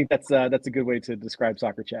 And I think that's a good way to describe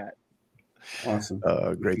soccer chat. Awesome.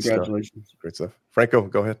 Great Congratulations. Stuff. Great stuff. Franco,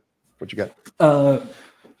 go ahead. What you got?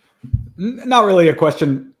 Not really a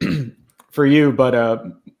question for you, but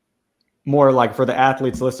more like for the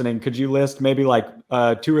athletes listening. Could you list maybe like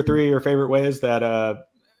 2 or 3 of your favorite ways that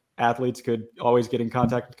athletes could always get in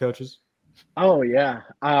contact with coaches? Oh yeah.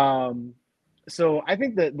 So I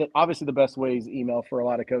think that obviously the best way is email for a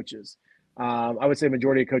lot of coaches. I would say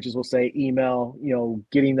majority of coaches will say email,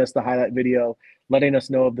 getting us the highlight video, letting us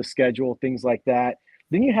know of the schedule, things like that.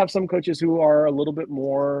 Then you have some coaches who are a little bit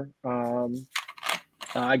more,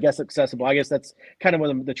 I guess, accessible. I guess that's kind of one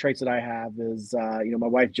of the traits that I have is, my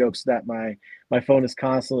wife jokes that my phone is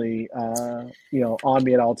constantly, on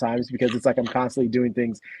me at all times, because it's like I'm constantly doing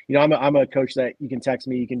things. I'm a coach that you can text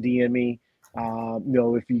me, you can DM me.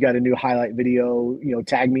 If you got a new highlight video,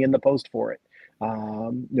 tag me in the post for it.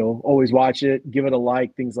 Always watch it, give it a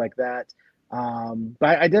like, things like that.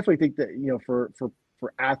 But I definitely think that,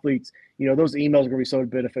 for athletes, those emails are going to be so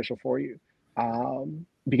beneficial for you.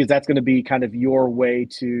 Because that's going to be kind of your way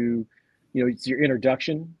to, it's your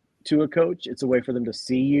introduction to a coach. It's a way for them to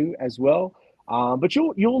see you as well. But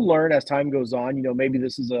you'll learn as time goes on. Maybe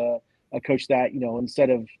this is a coach that, instead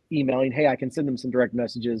of emailing, hey, I can send them some direct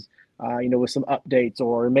messages, with some updates,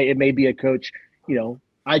 or it may be a coach,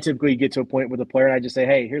 I typically get to a point with a player and I just say,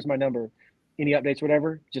 hey, here's my number. Any updates,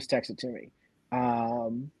 whatever, just text it to me.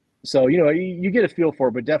 So, you get a feel for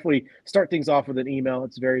it, but definitely start things off with an email.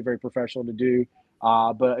 It's very, very professional to do.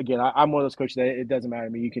 But again, I'm one of those coaches that it doesn't matter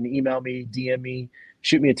to me. You can email me, DM me,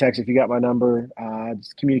 shoot me a text if you got my number.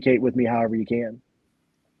 Just communicate with me however you can.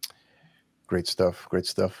 Great stuff. Great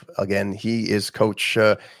stuff. Again, he is Coach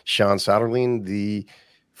Shaun Soderling, the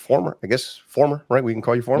former, right? We can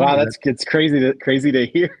call you former. Wow, it's crazy to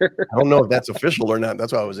hear. I don't know if that's official or not.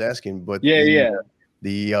 That's why I was asking. But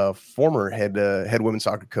the former head women's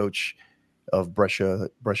soccer coach of Brescia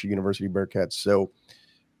University Bearcats. So,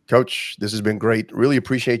 Coach, this has been great. Really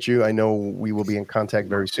appreciate you. I know we will be in contact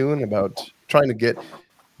very soon about trying to get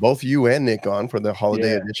both you and Nick on for the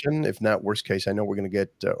holiday edition. If not, worst case, I know we're going to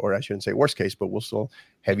get, or I shouldn't say worst case, but we'll still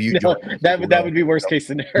have you. No, that would be worst case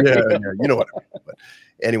scenario. Yeah, you know what I mean. But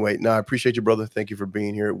anyway, I appreciate you, brother. Thank you for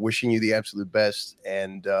being here. Wishing you the absolute best.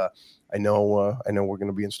 And I know we're going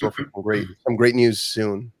to be in store for some great news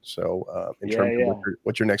soon. So in terms of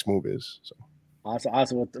what your next move is. So.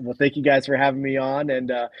 Awesome. Well, thank you guys for having me on, and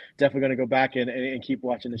definitely going to go back and keep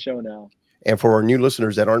watching the show now. And for our new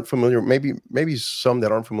listeners that aren't familiar, maybe some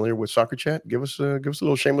that aren't familiar with Soccer Chat, give us a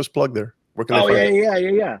little shameless plug there. Where can they find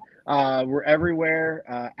it? Yeah. We're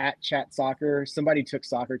everywhere at Chat Soccer. Somebody took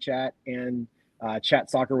Soccer Chat and Chat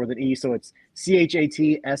Soccer with an E, so it's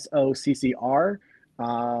ChatSoccr.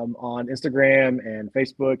 On Instagram and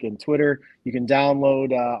Facebook and Twitter. You can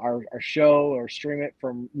download our show or stream it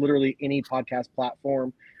from literally any podcast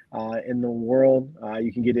platform in the world.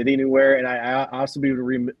 You can get it anywhere. And I also be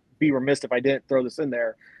remiss if I didn't throw this in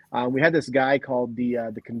there. We had this guy called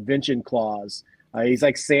the Convention Clause. He's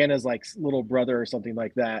like Santa's little brother or something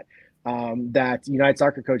like that. That United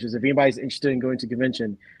Soccer Coaches, if anybody's interested in going to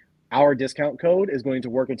convention, our discount code is going to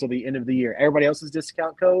work until the end of the year. Everybody else's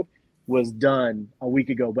discount code was done a week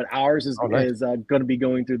ago, but ours is going to be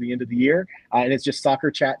going through the end of the year, and it's just Soccer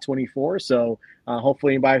Chat 24. So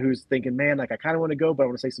hopefully anybody who's thinking, man, I kind of want to go, but I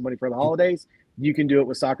want to save some money for the holidays, you can do it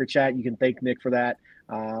with Soccer Chat. You can thank Nick for that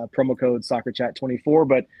promo code Soccer Chat 24,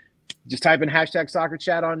 but just type in hashtag Soccer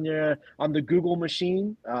Chat on the Google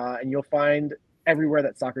machine, and you'll find everywhere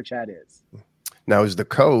that Soccer Chat is. Now, is the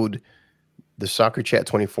code the Soccer Chat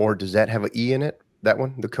 24? Does that have an E in it? That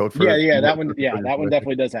one, the code for that one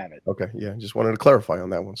definitely does have it. Okay, just wanted to clarify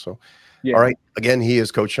on that one. So, all right, again, he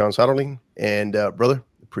is Coach Shaun Soderling, and brother,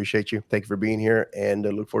 appreciate you. Thank you for being here, and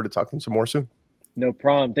look forward to talking some more soon. No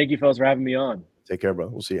problem. Thank you, fellas, for having me on. Take care,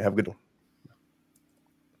 brother. We'll see you. Have a good one.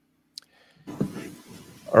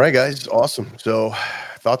 All right, guys, awesome. So,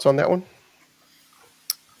 thoughts on that one?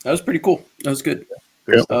 That was pretty cool. That was good.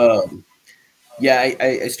 I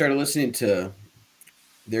started listening to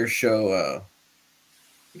their show.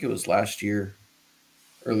 I think it was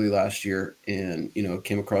early last year, and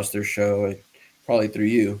came across their show probably through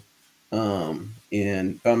you,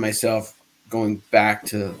 and found myself going back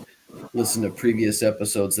to listen to previous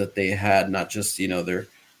episodes that they had, not just their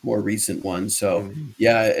more recent ones. So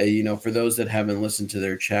for those that haven't listened to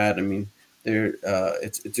their chat, I mean,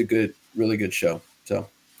 it's a really good show. So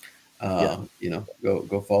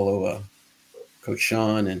go follow Coach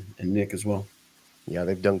Shaun and Nick as well. Yeah,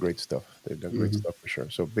 they've done great stuff. They've done great stuff for sure.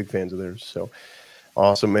 So big fans of theirs. So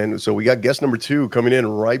awesome, man. So we got guest number 2 coming in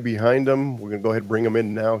right behind him. We're going to go ahead and bring him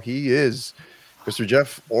in now. He is Mr.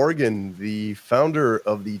 Jeff Organ, the founder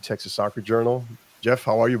of the Texas Soccer Journal. Jeff,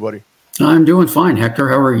 how are you, buddy? I'm doing fine, Hector.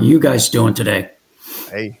 How are you guys doing today?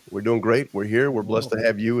 Hey, we're doing great. We're here. We're blessed to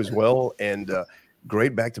have you as well. And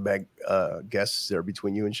great back-to-back guests there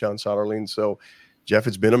between you and Shaun Soderling. So, Jeff,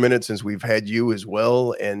 it's been a minute since we've had you as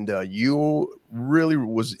well, and you really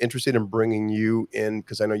was interested in bringing you in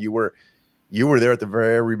because I know you were there at the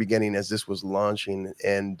very beginning as this was launching,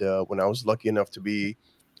 and when I was lucky enough to be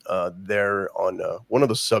there on one of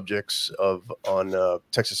the subjects on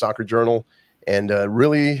Texas Soccer Journal, and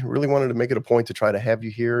really wanted to make it a point to try to have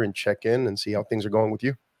you here and check in and see how things are going with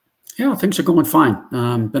you. Yeah, things are going fine.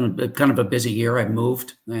 Been kind of a busy year. I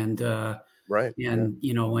moved and right, and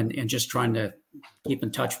and just trying to keep in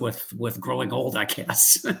touch with growing old, I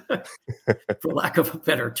guess, for lack of a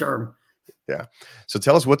better term. Yeah. So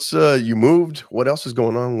tell us what's you moved. What else is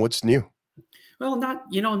going on? What's new? Well, not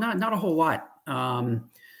a whole lot. I'm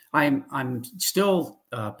still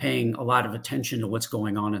paying a lot of attention to what's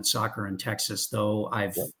going on in soccer in Texas, though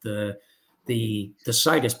the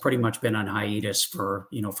site has pretty much been on hiatus for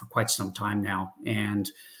quite some time now, and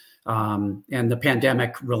And the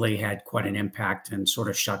pandemic really had quite an impact and sort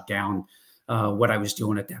of shut down what I was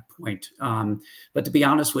doing at that point. But to be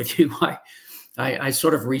honest with you, I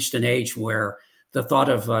sort of reached an age where the thought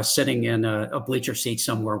of sitting in a bleacher seat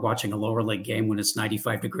somewhere watching a lower league game when it's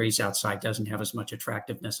 95 degrees outside doesn't have as much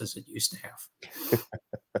attractiveness as it used to have.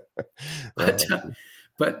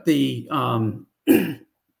 But the I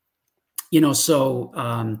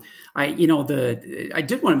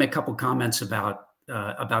did want to make a couple comments about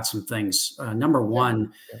some things. Number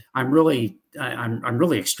one, I'm really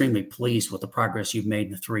extremely pleased with the progress you've made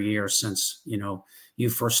in the 3 years since you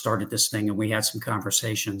first started this thing, and we had some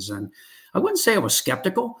conversations. And I wouldn't say I was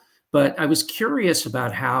skeptical, but I was curious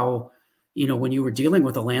about how, when you were dealing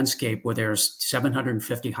with a landscape where there's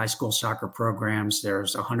 750 high school soccer programs,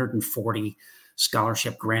 there's 140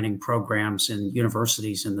 scholarship granting programs in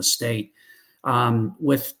universities in the state,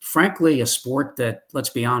 with frankly a sport that, let's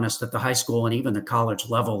be honest, at the high school and even the college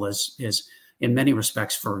level is in many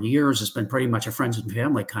respects for years has been pretty much a friends and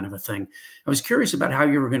family kind of a thing. I was curious about how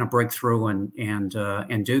you were going to break through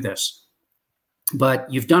and do this, but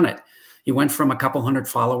you've done it. You went from a couple hundred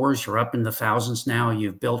followers, you're up in the thousands now.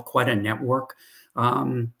 You've built quite a network,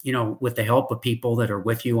 with the help of people that are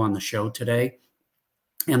with you on the show today,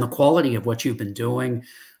 and the quality of what you've been doing,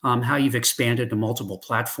 how you've expanded to multiple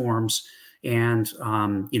platforms, and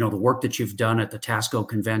the work that you've done at the TASCO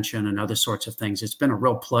convention and other sorts of things. It's been a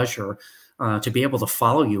real pleasure to be able to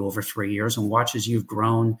follow you over 3 years and watch as you've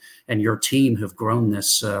grown and your team have grown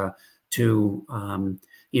this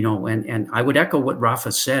and I would echo what Rafa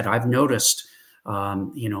said. I've noticed,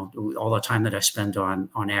 all the time that I spend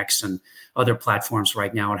on X and other platforms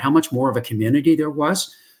right now, and how much more of a community there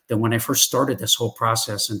was than when I first started this whole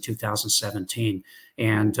process in 2017.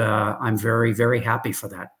 And I'm very, very happy for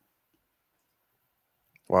that.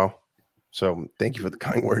 Wow. So thank you for the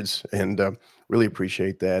kind words, and really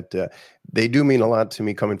appreciate that. They do mean a lot to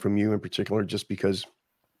me coming from you in particular, just because,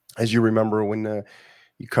 as you remember, when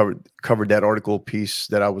you covered that article piece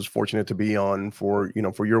that I was fortunate to be on for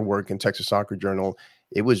your work in Texas Soccer Journal,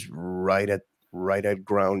 it was right at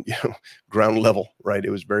ground level, right?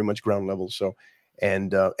 It was very much ground level. So,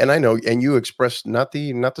 and I know, and you expressed not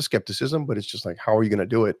the skepticism, but it's just like, how are you going to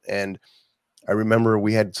do it? And I remember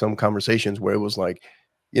we had some conversations where it was like,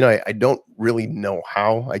 I don't really know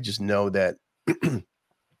how. I just know that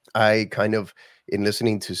I kind of, in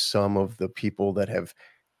listening to some of the people that have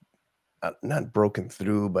not broken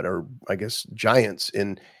through, but are, I guess, giants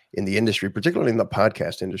in the industry, particularly in the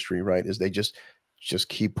podcast industry, right? Is they just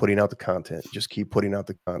keep putting out the content, just keep putting out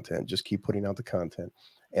the content, just keep putting out the content.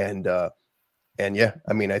 And yeah,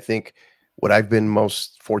 I mean, I think what I've been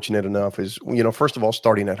most fortunate enough is, first of all,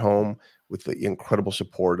 starting at home with the incredible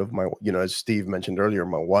support of my, as Steve mentioned earlier,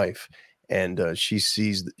 my wife, and she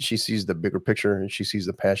sees the bigger picture, and she sees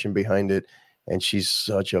the passion behind it. And she's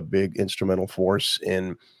such a big instrumental force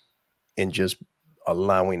in just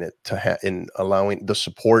allowing it to in allowing the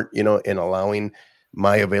support, and allowing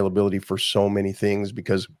my availability for so many things,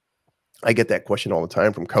 because I get that question all the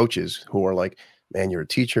time from coaches who are like, man, you're a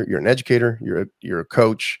teacher, you're an educator, you're a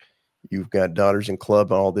coach, you've got daughters in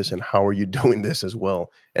club and all this, and how are you doing this as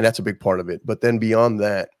well? And that's a big part of it. But then beyond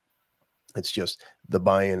that, it's just the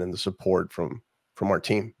buy-in and the support from our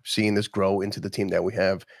team, seeing this grow into the team that we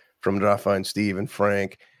have, from Rafa and Steve and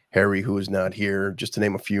Frank, Harry, who is not here, just to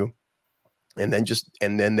name a few. And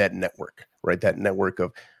then that network, right? That network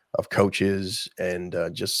of coaches, and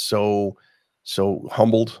just so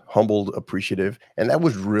humbled, appreciative. And that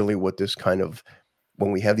was really what this kind of,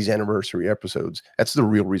 when we have these anniversary episodes, that's the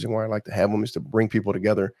real reason why I like to have them, is to bring people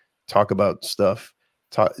together, talk about stuff,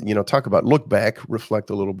 talk about, look back, reflect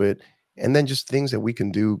a little bit, and then just things that we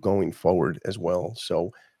can do going forward as well.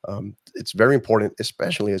 So it's very important,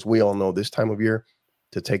 especially as we all know this time of year,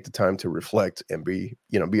 to take the time to reflect and be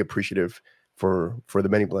appreciative for the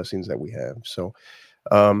many blessings that we have. So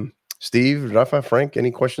Steve, Rafa, Frank,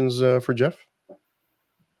 any questions for Jeff?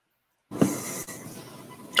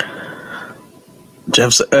 I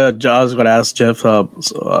was going to ask Jeff,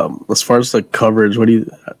 as far as the coverage, what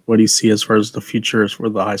do you see as far as the future for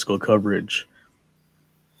the high school coverage?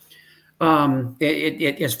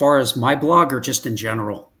 As far as my blog, or just in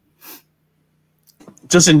general?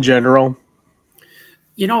 Just in general.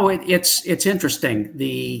 It's interesting.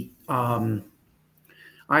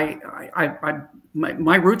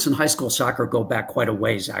 My roots in high school soccer go back quite a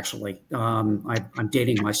ways, actually. I'm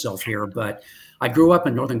dating myself here, but I grew up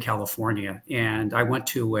in Northern California, and I went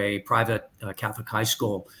to a private Catholic high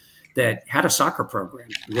school that had a soccer program,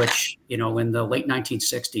 which, in the late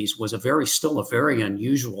 1960s was still a very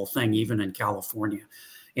unusual thing, even in California.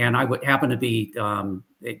 And I would happen to be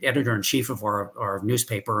editor-in-chief of our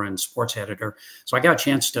newspaper and sports editor. So I got a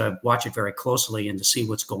chance to watch it very closely and to see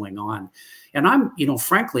what's going on. And I'm,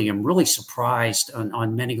 frankly, I'm really surprised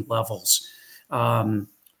on many levels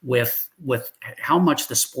with how much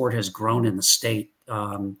the sport has grown in the state.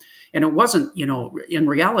 And it wasn't, in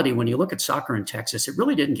reality, when you look at soccer in Texas, it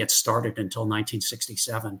really didn't get started until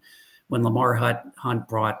 1967. When Lamar Hunt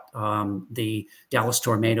brought the Dallas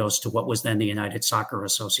Tornadoes to what was then the United Soccer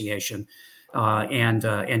Association.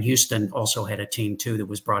 And Houston also had a team, too, that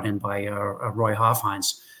was brought in by Roy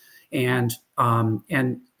Hofheinz. And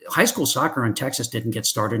high school soccer in Texas didn't get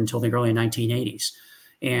started until the early 1980s.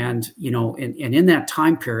 And, in that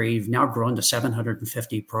time period, you've now grown to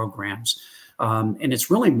 750 programs. And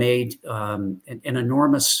it's really made an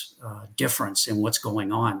enormous difference in what's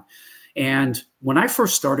going on. And when I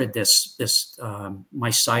first started my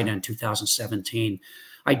site in 2017,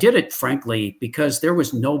 I did it, frankly, because there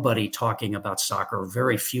was nobody talking about soccer,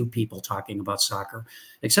 very few people talking about soccer,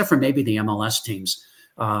 except for maybe the MLS teams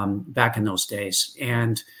back in those days.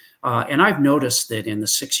 And I've noticed that in the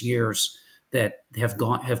 6 years that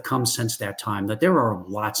have come since that time, that there are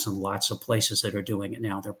lots and lots of places that are doing it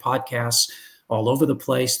now. There are podcasts all over the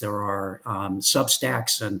place. There are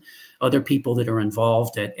Substacks and other people that are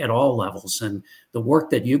involved at all levels. And the work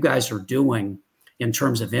that you guys are doing in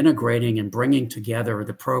terms of integrating and bringing together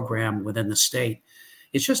the program within the state,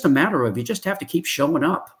 it's just a matter of you just have to keep showing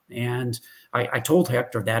up. And I told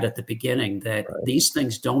Hector that at the beginning, that these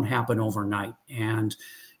things don't happen overnight. And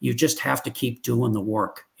you just have to keep doing the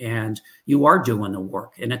work, and you are doing the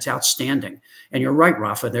work, and it's outstanding. And you're right,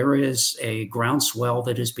 Rafa, there is a groundswell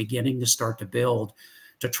that is beginning to start to build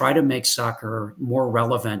to try to make soccer more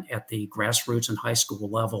relevant at the grassroots and high school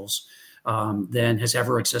levels than has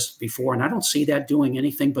ever existed before. And I don't see that doing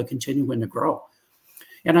anything but continuing to grow.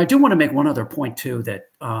 And I do want to make one other point, too, that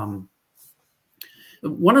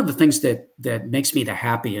one of the things that makes me the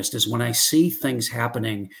happiest is when I see things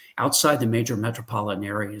happening outside the major metropolitan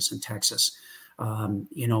areas in Texas,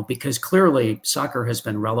 because clearly soccer has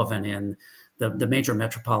been relevant in the major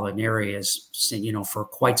metropolitan areas, for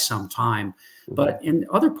quite some time. But in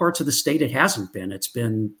other parts of the state, it hasn't been. It's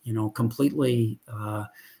been, completely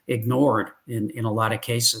ignored in a lot of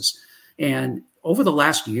cases. And over the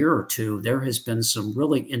last year or two, there has been some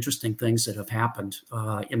really interesting things that have happened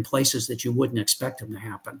in places that you wouldn't expect them to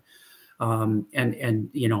happen. And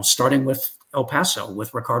starting with El Paso,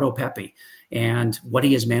 with Ricardo Pepi, and what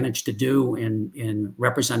he has managed to do in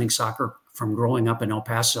representing soccer from growing up in El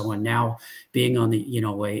Paso and now being on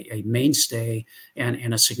the, a mainstay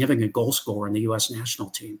and a significant goal scorer in the U.S. national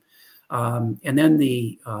team. And then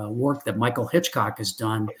the work that Michael Hitchcock has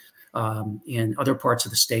done in other parts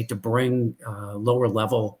of the state to bring lower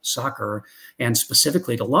level soccer, and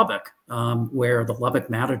specifically to Lubbock, where the Lubbock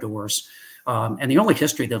Matadors, and the only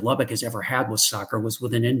history that Lubbock has ever had with soccer was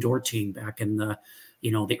with an indoor team back in the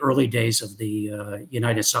early days of the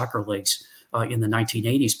United Soccer Leagues in the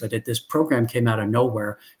 1980s. But this program came out of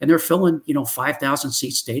nowhere, and they're filling 5,000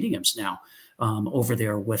 seat stadiums now over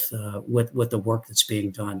there with the work that's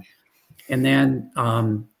being done. And then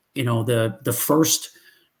the first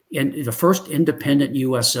independent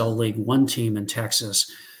USL League One team in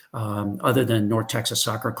Texas, other than North Texas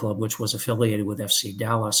Soccer Club, which was affiliated with FC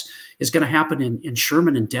Dallas, is going to happen in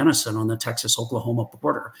Sherman and Denison on the Texas-Oklahoma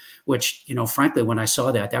border, which, frankly, when I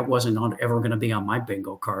saw that wasn't ever going to be on my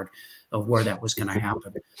bingo card of where that was going to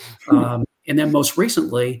happen. And then most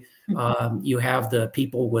recently, you have the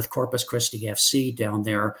people with Corpus Christi FC down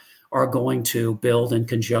there are going to build, in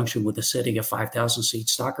conjunction with the city, a 5,000-seat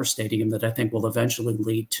soccer stadium that I think will eventually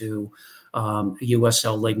lead to a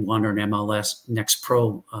USL League One or an MLS Next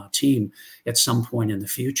Pro team at some point in the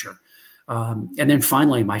future. And then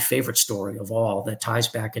finally, my favorite story of all that ties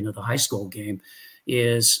back into the high school game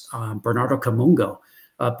is Bernardo Kamungo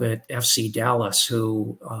up at FC Dallas,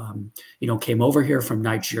 who came over here from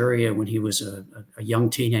Nigeria when he was a young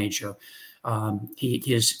teenager.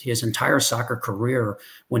 His entire soccer career,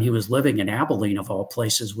 when he was living in Abilene, of all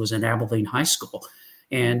places, was in Abilene High School.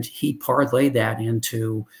 And he parlayed that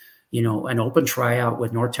into, an open tryout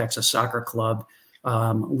with North Texas Soccer Club,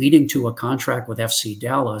 leading to a contract with FC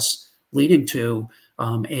Dallas, leading to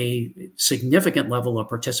a significant level of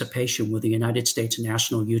participation with the United States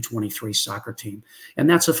national U23 soccer team. And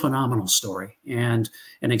that's a phenomenal story and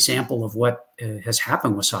an example of what has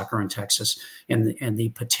happened with soccer in Texas and the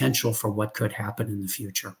potential for what could happen in the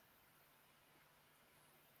future.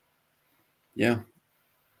 Yeah,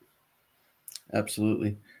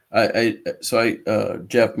 absolutely.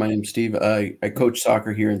 Jeff, my name's Steve. I coach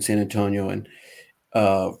soccer here in San Antonio and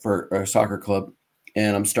for our soccer club.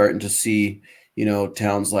 And I'm starting to see,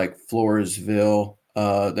 towns like Floresville,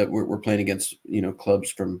 that we're playing against,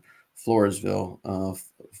 clubs from Floresville,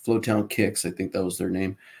 Flowtown Kicks, I think that was their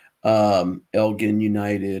name, Elgin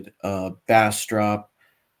United, Bastrop.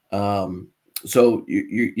 So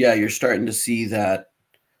you're starting to see that,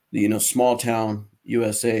 small town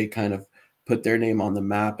USA kind of put their name on the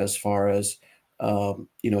map as far as,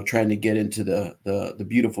 trying to get into the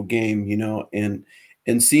beautiful game,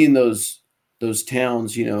 and seeing those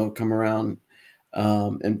towns, come around,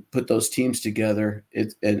 and put those teams together,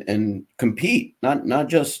 and compete, not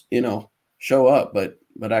just, show up,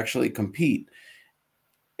 but actually compete.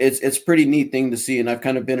 It's pretty neat thing to see. And I've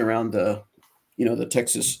kind of been around the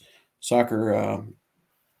Texas soccer,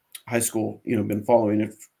 high school, been following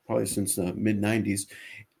it probably since the mid 90s.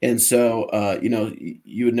 And so,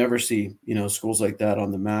 you would never see, schools like that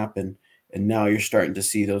on the map. And now you're starting to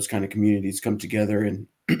see those kind of communities come together, and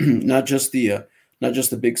not just the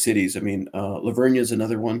big cities. I mean, Lavernia is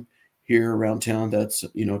another one here around town that's,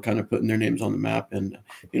 kind of putting their names on the map. And,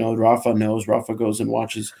 Rafa goes and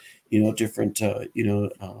watches, different,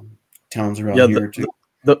 towns around here too.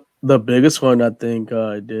 The biggest one, I think,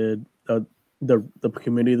 I did, the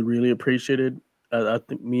community really appreciated. I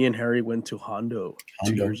think me and Harry went to Hondo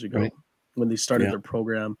 2 years ago, right, when they started their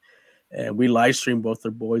program, and we live streamed both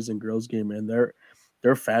their boys and girls game, and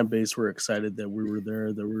their fan base were excited that we were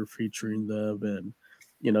there, that we were featuring them. And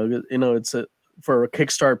it's for a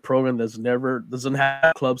Kickstart program doesn't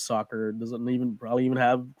have club soccer, doesn't probably even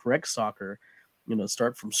have rec soccer,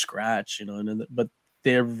 start from scratch, but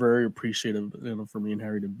they're very appreciative, for me and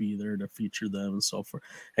Harry to be there to feature them and so forth.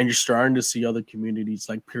 And you're starting to see other communities,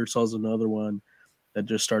 like Pearsall's another one that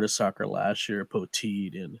just started soccer last year,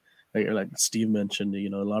 Poteet, and like Steve mentioned, a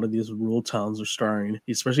lot of these rural towns are starting,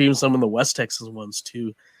 especially even some of the West Texas ones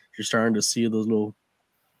too. You're starting to see those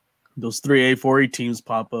 3A, 4A teams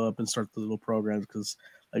pop up and start those little programs, because,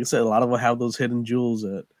 like I said, a lot of them have those hidden jewels,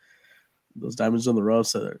 that those diamonds in the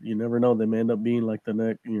rough, that you never know, they may end up being like the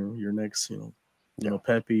next, your next,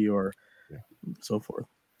 Pepe or so forth.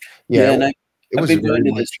 Yeah, and I've been going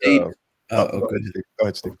to the state. Go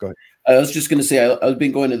ahead, Steve. Go ahead. I was just going to say, I've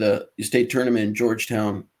been going to the state tournament in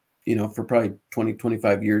Georgetown, for probably 20,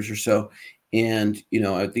 25 years or so. And,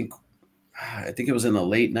 I think it was in the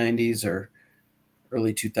late 90s or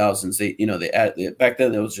early 2000s. They added, back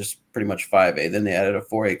then it was just pretty much 5A. Then they added a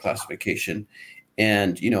 4A classification.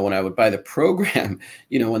 And, when I would buy the program,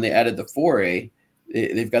 when they added the 4A,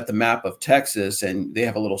 they've got the map of Texas, and they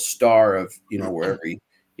have a little star of, where every,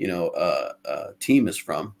 team is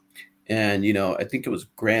from. And, I think it was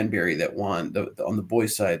Granbury that won on the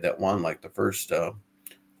boys side, that won like the first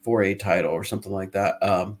 4A title or something like that.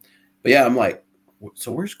 But yeah, I'm like,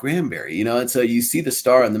 so where's Granbury? And so you see the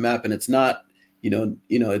star on the map, and it's not,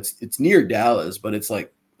 it's near Dallas, but it's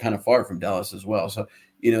like kind of far from Dallas as well. So,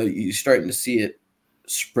 you're starting to see it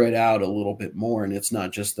spread out a little bit more, and it's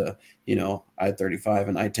not just the, I-35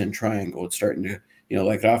 and I-10 triangle. It's starting to,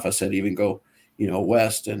 like Rafa said, even go,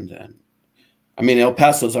 west. And I mean, El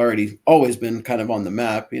Paso's always been kind of on the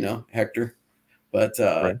map, Hector, but,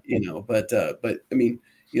 right. but I mean,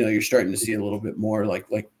 you're starting to see a little bit more,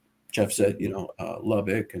 like Jeff said,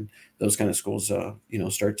 Lubbock and those kind of schools,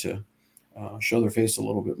 start to show their face a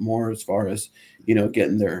little bit more as far as,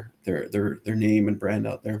 getting their name and brand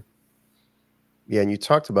out there. Yeah. And you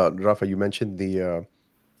talked about, Rafa, you mentioned the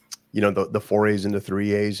 4As and the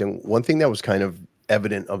 3As. And one thing that was kind of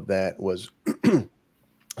evident of that was,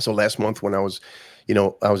 so last month when I was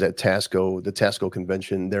at Tasco, the Tasco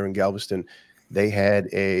convention there in Galveston, they had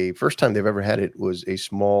first time they've ever had it was a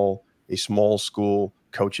small school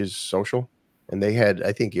coaches social. And they had,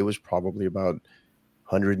 I think it was probably about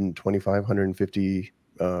 125, 150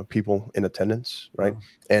 people in attendance. Right. Wow.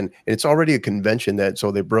 And it's already a convention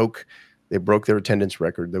so they broke their attendance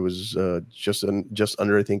record. There was just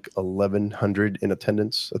under, I think, 1,100 in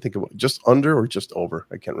attendance. I think it was just under or just over.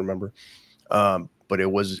 I can't remember. But it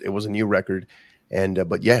was a new record. And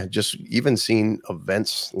but yeah, just even seeing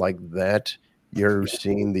events like that, you're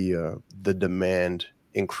seeing the demand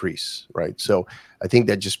increase, right? So I think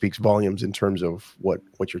that just speaks volumes in terms of what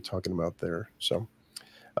you're talking about there. So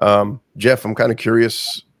Jeff, I'm kind of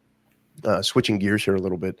curious, switching gears here a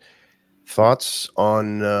little bit. Thoughts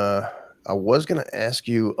on I was going to ask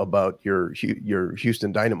you about your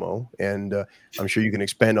Houston Dynamo, and I'm sure you can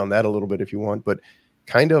expand on that a little bit if you want, but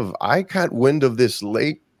kind of, I caught wind of this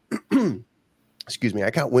late. Excuse me.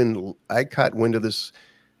 I caught wind of this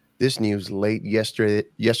news late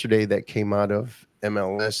yesterday that came out of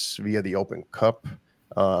MLS via the Open Cup.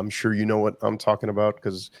 I'm sure you know what I'm talking about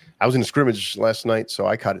because I was in a scrimmage last night, so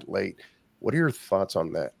I caught it late. What are your thoughts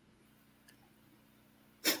on that?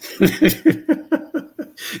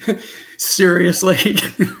 Seriously.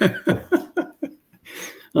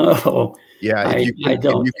 Oh, Yeah,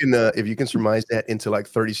 don't. If you can surmise that into like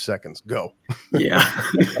 30 seconds, go. Yeah.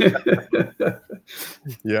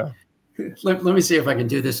 Yeah. Let me see if I can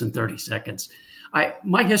do this in 30 seconds.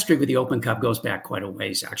 My history with the Open Cup goes back quite a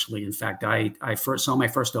ways, actually. In fact, I first saw my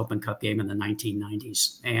first Open Cup game in the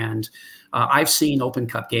 1990s. And I've seen Open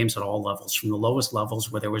Cup games at all levels, from the lowest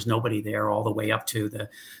levels where there was nobody there all the way up to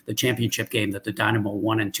the championship game that the Dynamo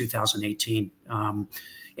won in 2018.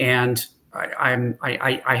 And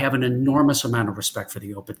I have an enormous amount of respect for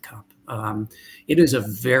the Open Cup. It is a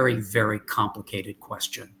very, very complicated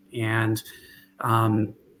question. And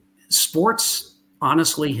sports,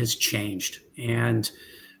 honestly, has changed. And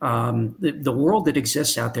the world that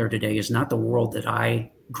exists out there today is not the world that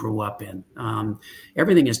I grew up in.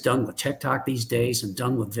 Everything is done with TikTok these days and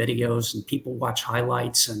done with videos, and people watch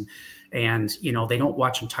highlights and they don't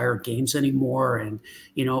watch entire games anymore. And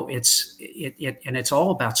it's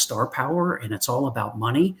all about star power, and it's all about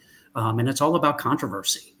money, and it's all about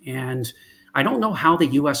controversy. And I don't know how the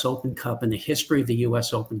U.S. Open Cup and the history of the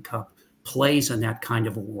U.S. Open Cup plays in that kind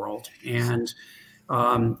of a world. And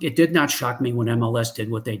it did not shock me when MLS did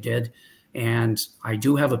what they did. And I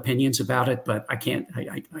do have opinions about it, but I can't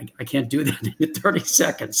do that in 30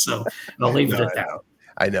 seconds. So I'll leave it at that.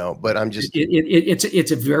 I know, but I'm just,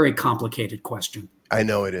 it's a very complicated question. I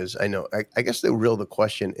know it is. I know. I guess the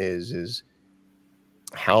question is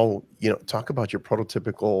how, talk about your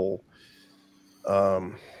prototypical,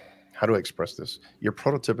 how do I express this? Your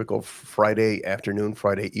prototypical Friday afternoon,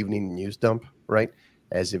 Friday evening news dump, right?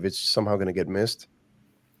 As if it's somehow going to get missed.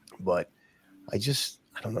 But I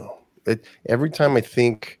don't know. Every time I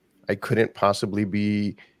think I couldn't possibly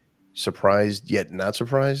be surprised yet not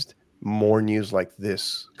surprised, more news like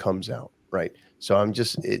this comes out, right? So I'm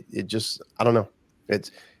just, I don't know.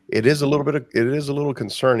 It is a little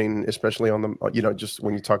concerning, especially on the, just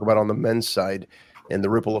when you talk about on the men's side and the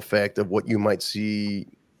ripple effect of what you might see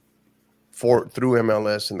through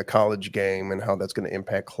MLS and the college game and how that's going to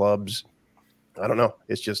impact clubs. I don't know.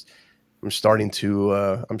 It's just, I'm starting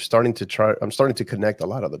to connect a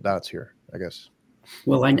lot of the dots here, I guess.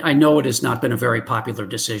 Well, I know it has not been a very popular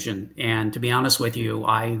decision. And to be honest with you,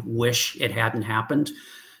 I wish it hadn't happened.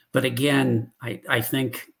 But again, I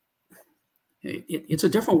think it's a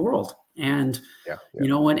different world. And,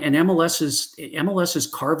 and MLS is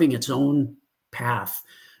carving its own path.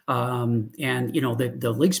 And,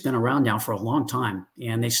 the league's been around now for a long time,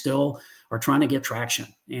 and they still are trying to get traction.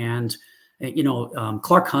 And,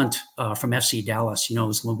 Clark Hunt from FC Dallas,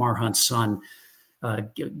 is Lamar Hunt's son,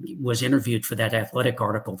 was interviewed for that Athletic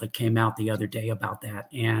article that came out the other day about that.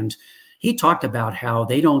 And he talked about how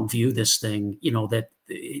they don't view this thing, that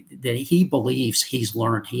he believes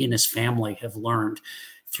he and his family have learned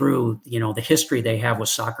through, the history they have with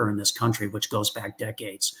soccer in this country, which goes back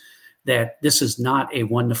decades, that this is not a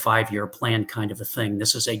 1 to 5 year plan kind of a thing.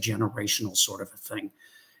 This is a generational sort of a thing.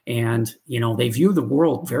 And, they view the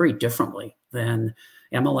world very differently than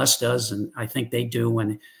MLS does. And I think they do.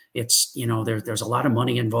 And it's, there's a lot of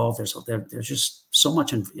money involved. There's just so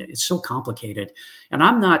much, it's so complicated. And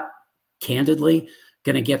I'm not candidly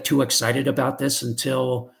going to get too excited about this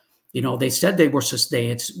until, they said they were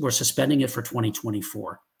suspending it for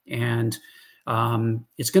 2024. And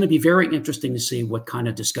it's going to be very interesting to see what kind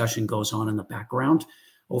of discussion goes on in the background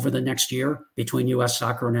over the next year between U.S.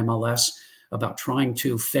 Soccer and MLS about trying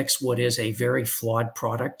to fix what is a very flawed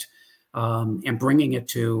product, and bringing it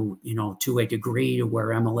to a degree to where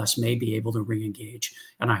MLS may be able to re-engage.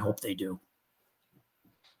 And I hope they do.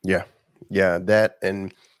 Yeah. Yeah. That,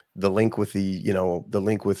 and the link with the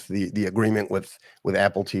agreement with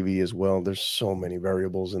Apple TV as well. There's so many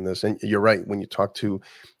variables in this. And you're right.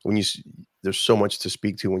 There's so much to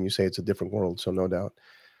speak to when you say it's a different world. So no doubt.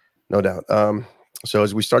 So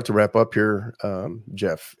as we start to wrap up here,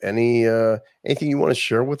 Jeff, anything you want to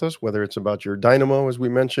share with us, whether it's about your Dynamo, as we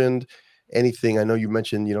mentioned, anything? I know you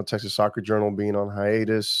mentioned, Texas Soccer Journal being on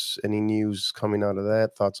hiatus. Any news coming out of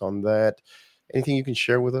that? Thoughts on that? Anything you can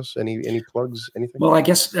share with us? Any plugs? Anything? Well, I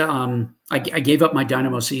guess I gave up my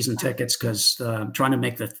Dynamo season tickets because trying to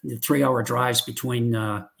make the 3 hour drives between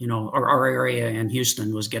our area and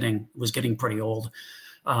Houston was getting pretty old.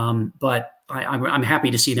 But I'm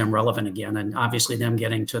happy to see them relevant again, and obviously them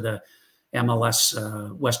getting to the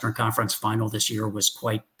MLS Western Conference Final this year was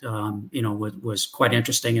quite was quite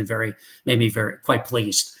interesting and made me quite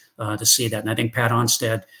pleased to see that. And I think Pat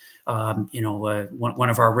Onstead, one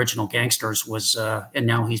of our original gangsters, was and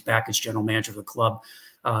now he's back as general manager of the club,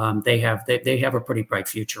 they have a pretty bright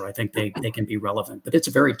future. I think they can be relevant, but it's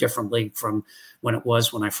a very different league from when it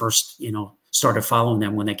was when I first started following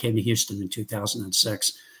them when they came to Houston in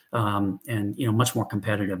 2006. And much more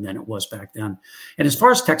competitive than it was back then. And as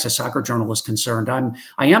far as Texas Soccer Journal is concerned,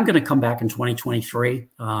 I am going to come back in 2023.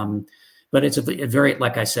 But it's a very,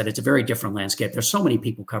 like I said, it's a very different landscape. There's so many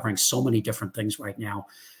people covering so many different things right now.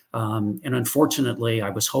 And unfortunately, I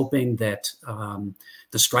was hoping that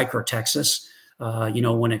the Striker Texas,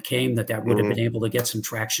 when it came, that would have been able to get some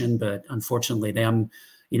traction. But unfortunately, them,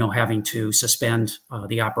 having to suspend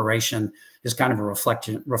the operation is kind of a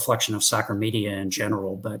reflection of soccer media in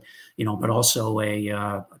general. But also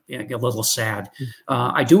a little sad.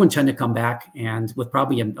 I do intend to come back, and with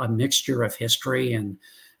probably a mixture of history and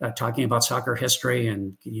talking about soccer history,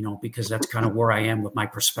 and because that's kind of where I am with my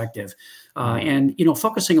perspective, and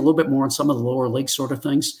focusing a little bit more on some of the lower league sort of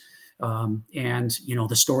things, and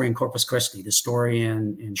the story in Corpus Christi, the story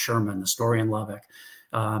in Sherman, the story in Lubbock,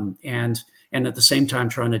 and at the same time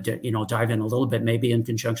trying to dive in a little bit, maybe in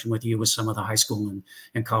conjunction with you, with some of the high school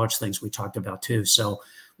and college things we talked about too. So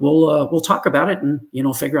we'll talk about it and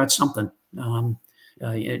figure out something in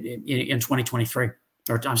 2023,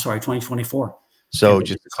 or I'm sorry, 2024. So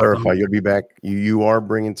just to clarify, you'll be back. You are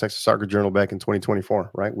bringing Texas Soccer Journal back in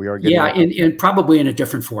 2024 , right? We are getting in probably in a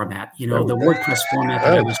different format. The WordPress format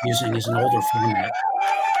that I was using is an older format.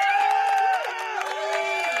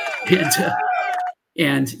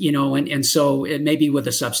 And so it may be with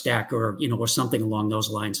a Substack or something along those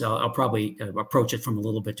lines. I'll probably approach it from a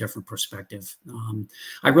little bit different perspective.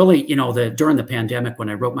 I really, during the pandemic, when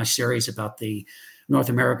I wrote my series about the North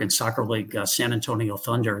American Soccer League, San Antonio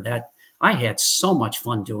Thunder, that I had so much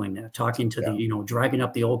fun doing that, talking to the, dragging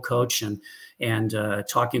up the old coach and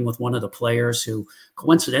talking with one of the players who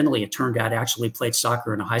coincidentally, it turned out actually played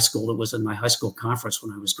soccer in a high school that was in my high school conference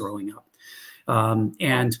when I was growing up.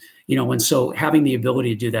 And so having the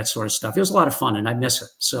ability to do that sort of stuff, it was a lot of fun and I miss it.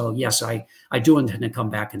 So yes, I do intend to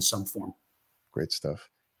come back in some form. Great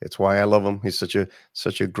stuff. It's why I love him. He's such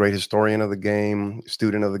a great historian of the game,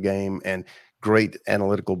 student of the game, and great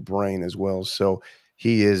analytical brain as well. So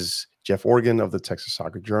he is Jeff Organ of the Texas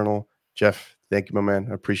Soccer Journal. Jeff, thank you, my man.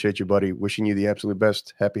 I appreciate you, buddy. Wishing you the absolute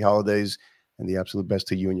best. Happy holidays and the absolute best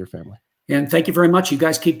to you and your family. And thank you very much. You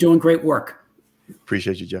guys keep doing great work.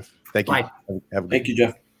 Appreciate you, Jeff. Thank you. Bye. Thank you,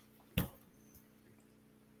 Jeff.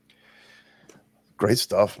 Great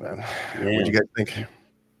stuff, man. Yeah. What do you guys think?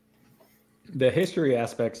 The history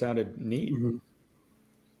aspect sounded neat. Mm-hmm.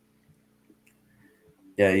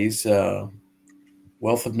 Yeah, he's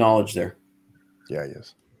wealth of knowledge there. Yeah, he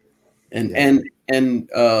is. And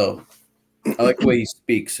I like the way he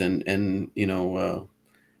speaks and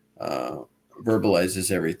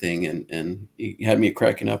verbalizes everything, and he had me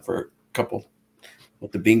cracking up for a couple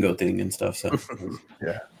with the bingo thing and stuff. So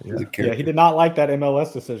yeah, he did not like that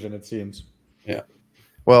MLS decision, it seems. Yeah.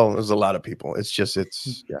 Well, there's a lot of people. I just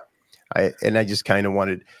kind of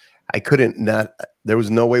wanted. I couldn't not. There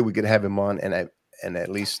was no way we could have him on, and at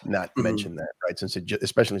least not mention that, right?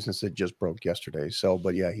 Especially since it just broke yesterday. So,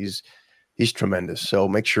 but yeah, he's tremendous. So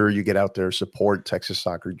make sure you get out there, support Texas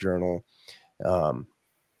Soccer Journal.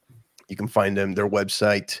 You can find them, their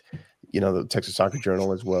website, the Texas Soccer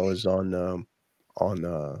Journal, as well as on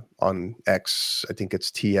X. I think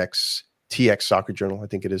it's TX Soccer Journal. I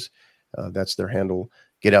think it is. That's their handle.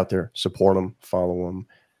 Get out there, support them, follow them.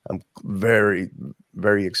 I'm very,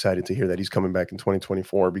 very excited to hear that he's coming back in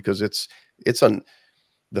 2024 because it's on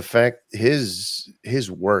the fact his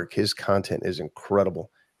work, his content is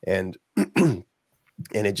incredible. And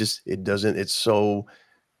it's so,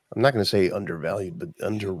 I'm not going to say undervalued, but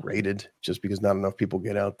underrated, just because not enough people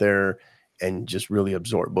get out there and just really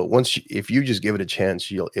absorb. But if you just give it a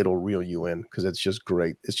chance, it'll reel you in because it's just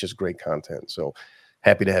great. It's just great content. So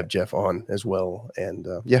happy to have Jeff on as well. And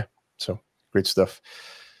so great stuff.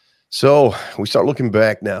 So we start looking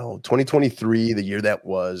back now, 2023, the year that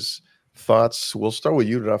was. Thoughts? We'll start with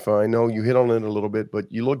you, Rafa. I know you hit on it a little bit,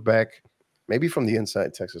 but you look back maybe from the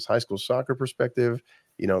inside Texas high school soccer perspective.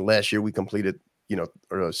 Last year we completed,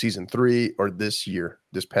 season 3, or this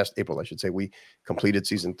past April, I should say, we completed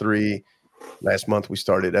season 3. Last month we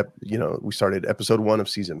started episode 1 of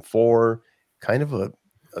season 4, kind of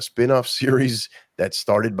a spin-off series that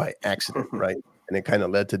started by accident, right? And it kind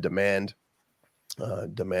of led to demand.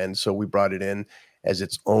 So we brought it in as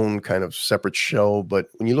its own kind of separate show. But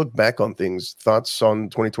when you look back on things, thoughts on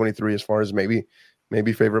 2023 as far as maybe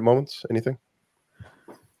favorite moments, anything?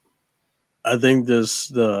 I think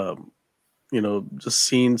just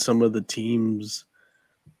seeing some of the teams,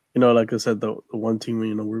 like I said, the one team,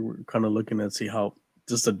 we were kind of looking at see how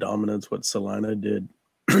just the dominance what Salina did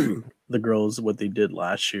the girls what they did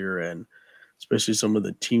last year, and especially some of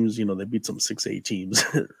the teams. They beat some 6A teams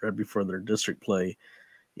right before their district play.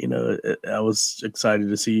 I was excited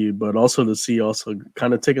to see, but also to see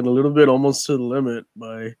kind of taken a little bit almost to the limit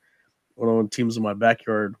by one of the teams in my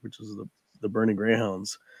backyard, which is the Burning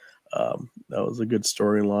Greyhounds. That was a good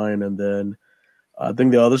storyline. And then I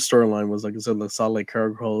think the other storyline was, like I said, the Salt Lake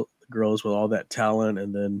Carol girls with all that talent,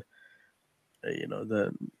 and then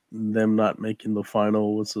them not making the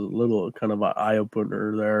final was a little kind of an eye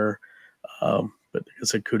opener there. But like I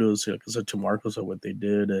said, kudos, like I said, to Marcos on what they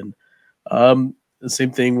did, and the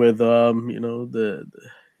same thing with the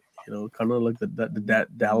kind of like the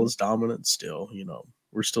Dallas dominance still.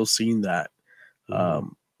 We're still seeing that.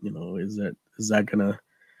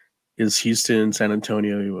 Is Houston, San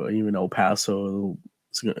Antonio, even El Paso,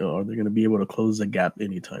 are they going to be able to close the gap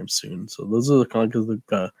anytime soon? So those are the kind of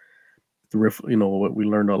what we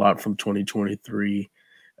learned a lot from 2023,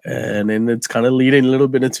 and then it's kind of leading a little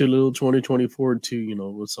bit into 2024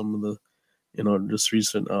 too. With some of the just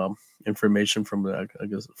recent information from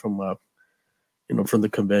from the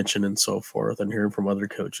convention and so forth, and hearing from other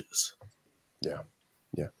coaches. Yeah.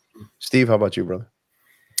 Steve, how about you, brother?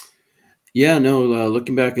 Yeah, no.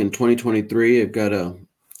 Looking back in 2023, I've got a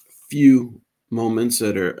few moments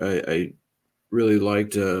that I really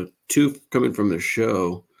liked. Two coming from the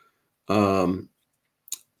show.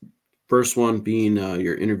 First one being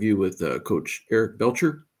your interview with Coach Eric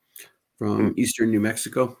Belcher from Eastern New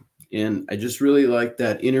Mexico. And I just really liked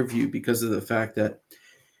that interview because of the fact that,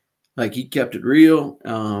 like, he kept it real.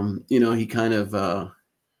 He kind of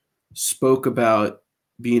spoke about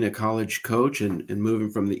being a college coach and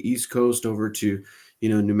moving from the East Coast over to,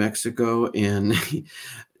 New Mexico. And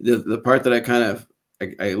the part that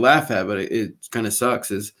I laugh at, but it kind of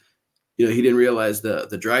sucks, is, he didn't realize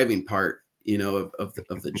the driving part, of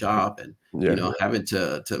the job, and, having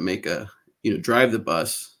to make drive the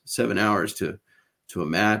bus 7 hours to a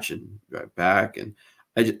match and drive back. And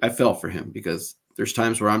I felt for him, because there's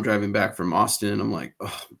times where I'm driving back from Austin and I'm like,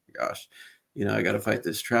 oh my gosh, I got to fight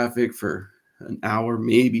this traffic for an hour,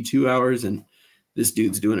 maybe 2 hours. And this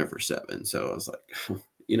dude's doing it for 7. So I was like,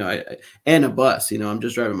 and a bus, I'm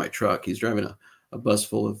just driving my truck. He's driving a bus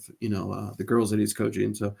full of, the girls that he's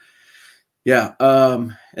coaching. So yeah.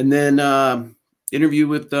 And then interview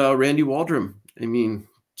with Randy Waldrum. I mean,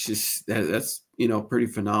 just that's, pretty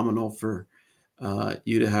phenomenal for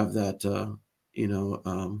you to have that,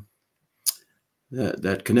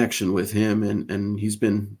 that connection with him. And he's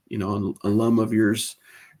been, an alum of yours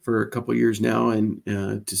for a couple of years now. And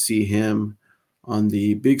to see him on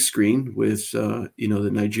the big screen with, the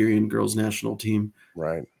Nigerian girls national team,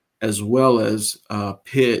 right, as well as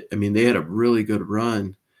Pitt. I mean, they had a really good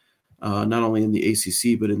run, not only in the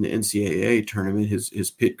ACC, but in the NCAA tournament. His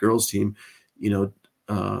Pitt girls team,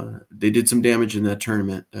 they did some damage in that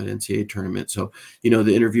tournament, that NCAA tournament. So,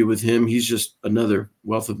 the interview with him, he's just another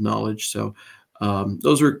wealth of knowledge. So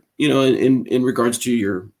those were, in regards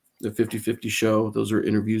to the 50-50 show, those are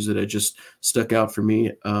interviews that I just stuck out for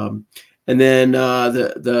me. And then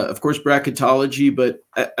the of course, bracketology, but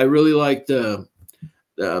I really liked the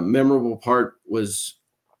memorable part was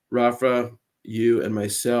Rafa, you, and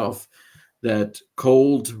myself, that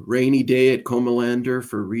cold, rainy day at Comalander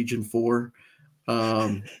for Region 4.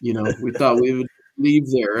 We thought we would leave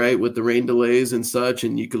there, right, with the rain delays and such,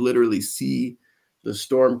 and you could literally see the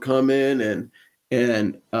storm come in, and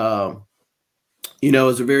it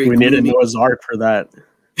was a very needed Noah's Ark for that.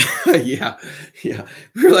 yeah.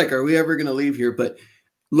 We were like, are we ever going to leave here? But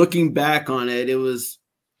looking back on it, it was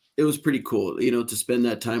pretty cool, to spend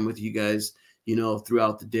that time with you guys,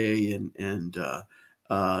 throughout the day, and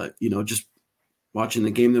just watching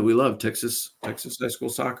the game that we love, Texas high school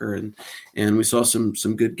soccer. And we saw some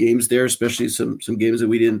good games there, especially some games that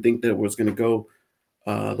we didn't think that was going to go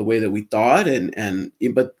the way that we thought.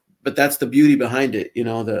 But that's the beauty behind it.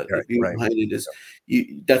 The beauty behind it is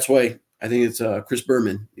that's why I think it's Chris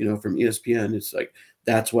Berman, from ESPN. It's like,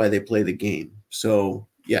 that's why they play the game. So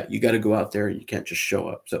yeah, you got to go out there and you can't just show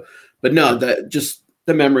up. So, but no, that just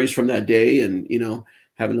the memories from that day, and,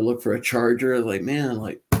 having to look for a charger, like, man,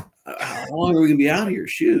 like, how long are we gonna be out here?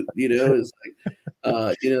 Shoot, it's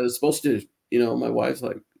like, it's supposed to, my wife's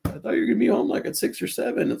like, I thought you were gonna be home like at 6 or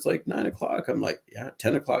 7. It's like 9 o'clock. I'm like, yeah,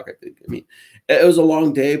 10 o'clock, I think. I mean, it was a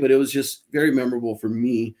long day, but it was just very memorable for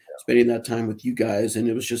me spending that time with you guys, and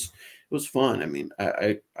it was fun. I mean,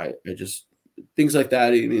 I just, things like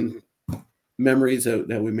that. I mean, memories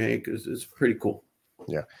that we make is pretty cool.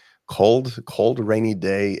 Yeah. Cold, rainy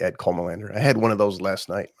day at Comalander. I had one of those last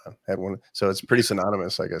night. I had one. So it's pretty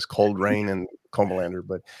synonymous, I guess, cold rain and Comalander.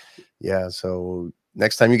 But yeah, so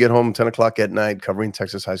next time you get home 10 o'clock at night covering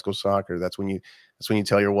Texas high school soccer, that's when you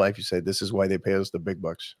tell your wife, you say, this is why they pay us the big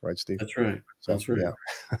bucks, right, Steve? That's right. So, that's right.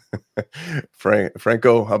 Yeah.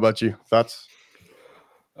 Franco, how about you? Thoughts?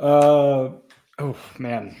 Oh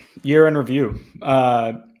man, year in review.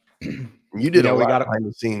 You did a lot behind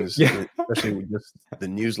the scenes, especially with just the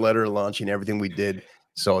newsletter launching, everything we did.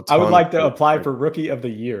 So I would like to apply for Rookie of the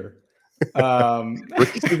Year.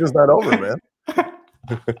 Rookie season's not over, man.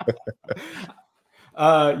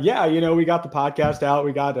 Yeah, we got the podcast out.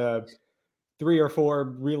 We got 3 or 4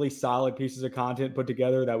 really solid pieces of content put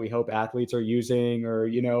together that we hope athletes are using. Or,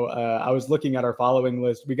 I was looking at our following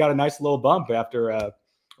list. We got a nice little bump after,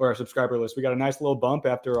 or our subscriber list. We got a nice little bump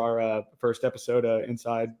after our first episode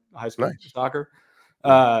Inside High School Soccer.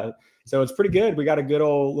 So it's pretty good. We got a good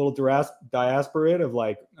old little diaspora of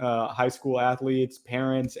like high school athletes,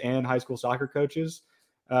 parents, and high school soccer coaches.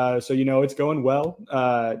 So, it's going well.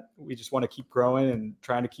 We just want to keep growing and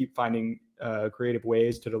trying to keep finding creative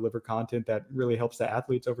ways to deliver content that really helps the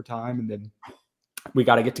athletes over time. And then we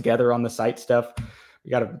got to get together on the site stuff. We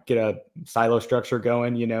got to get a silo structure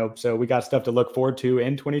going, so we got stuff to look forward to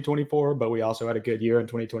in 2024, but we also had a good year in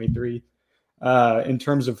 2023. In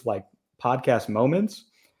terms of like podcast moments,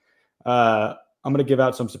 I'm going to give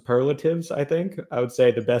out some superlatives. I think I would say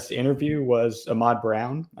the best interview was Ahmad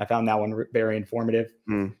Brown. I found that one very informative.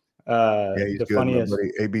 Yeah, he's the good, funniest.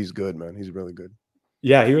 AB's good, man. He's really good.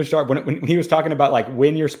 Yeah, he was sharp when he was talking about like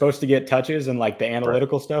when you're supposed to get touches and like the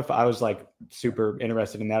analytical stuff. I was like super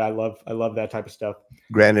interested in that. I love that type of stuff.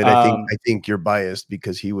 Granted, I think you're biased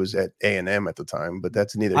because he was at A&M at the time, but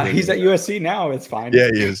that's neither. He's at USC now. It's fine. Yeah,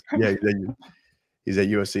 he is. Yeah, he's at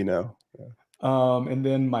USC now. Yeah. And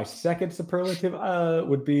then my second superlative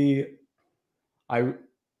would be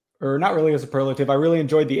or not really a superlative. I really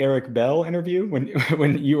enjoyed the Eric Bell interview when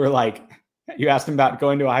you were like. You asked him about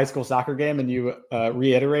going to a high school soccer game, and you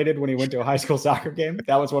reiterated when he went to a high school soccer game.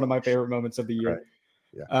 That was one of my favorite moments of the year. Right.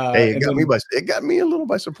 Yeah. Hey, it got me a little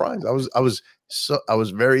by surprise. I was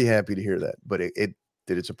very happy to hear that. But did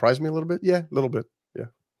it surprise me a little bit? Yeah, a little bit. Yeah.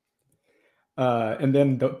 And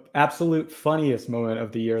then the absolute funniest moment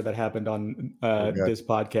of the year that happened on this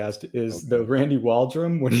podcast is the Randy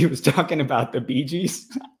Waldrum when he was talking about the Bee Gees.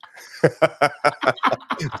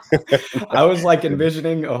 I was like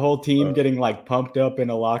envisioning a whole team getting like pumped up in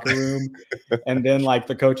a locker room, and then like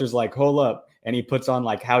the coach is like, hold up, and he puts on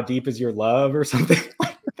like How Deep Is Your Love or something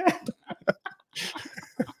like that.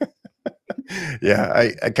 Yeah,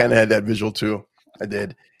 I kind of had that visual too. I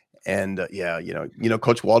did. And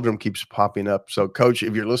Coach Waldrum keeps popping up. So Coach,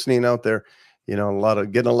 if you're listening out there, getting a lot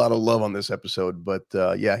of love on this episode. But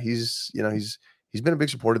he's been a big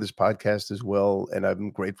supporter of this podcast as well, and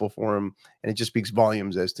I'm grateful for him. And it just speaks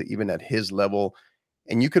volumes as to even at his level.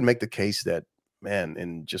 And you could make the case that, man,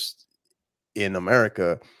 in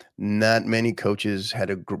America, not many coaches had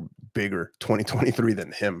a bigger 2023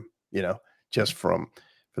 than him. Just from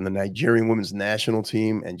the Nigerian women's national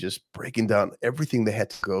team and just breaking down everything they had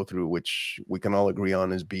to go through, which we can all agree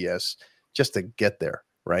on is BS, just to get there,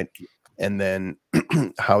 right? And then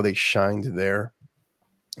how they shined there.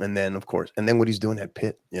 And then, of course, what he's doing at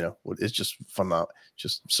Pitt, it's just phenomenal.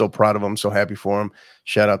 Just so proud of him, so happy for him.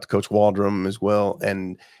 Shout out to Coach Waldrum as well.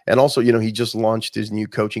 And also, he just launched his new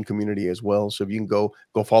coaching community as well. So if you can go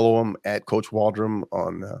follow him at Coach Waldrum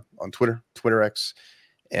on Twitter X.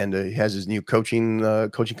 And he has his new coaching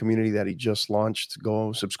community that he just launched.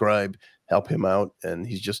 Go subscribe, help him out. And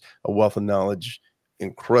he's just a wealth of knowledge,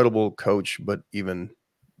 incredible coach, but even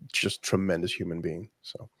just tremendous human being.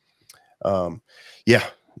 So,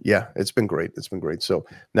 yeah, it's been great. It's been great. So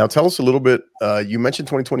now tell us a little bit. You mentioned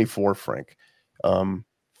 2024, Frank.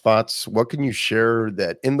 Thoughts, what can you share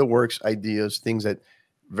that in the works, ideas, things at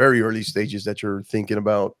very early stages that you're thinking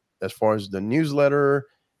about as far as the newsletter?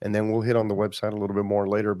 And then we'll hit on the website a little bit more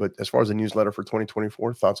later. But as far as the newsletter for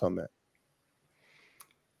 2024, thoughts on that?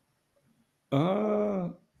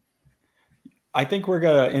 I think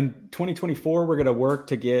in 2024, we're gonna work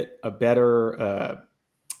to get a better,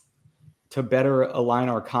 to better align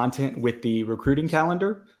our content with the recruiting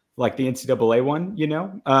calendar, like the NCAA one.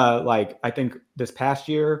 Like I think this past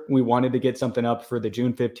year we wanted to get something up for the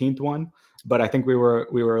June 15th one. But I think we were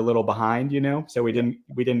a little behind, so we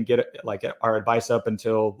didn't get like our advice up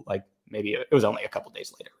until like maybe it was only a couple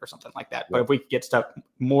days later or something like that. Yeah. But if we could get stuff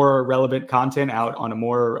more relevant content out on a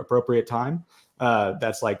more appropriate time,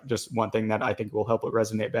 that's like just one thing that I think will help it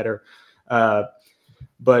resonate better.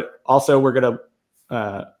 But also we're gonna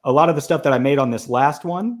a lot of the stuff that I made on this last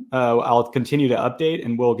one, I'll continue to update,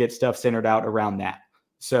 and we'll get stuff centered out around that.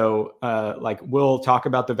 So we'll talk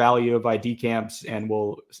about the value of ID camps, and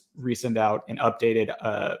we'll resend out an updated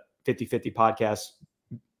 50/50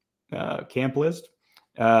 podcast camp list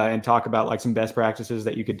and talk about like some best practices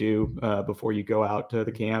that you could do before you go out to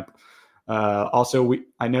the camp. Also,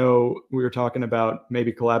 I know we were talking about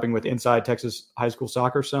maybe collabing with Inside Texas High School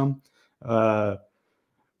Soccer some.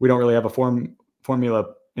 We don't really have a formula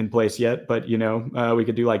in place yet, but we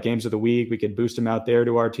could do like games of the week. We could boost them out there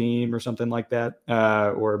to our team or something like that,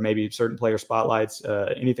 or maybe certain player spotlights.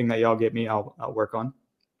 Anything that y'all get me, I'll work on.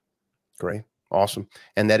 Great, awesome,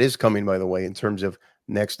 and that is coming, by the way, in terms of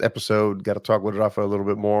next episode. Got to talk with Rafa a little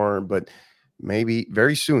bit more, but maybe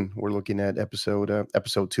very soon we're looking at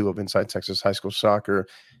episode 2 of Inside Texas High School Soccer,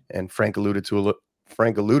 and Frank alluded to it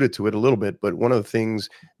a little bit. But one of the things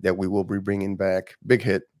that we will be bringing back, big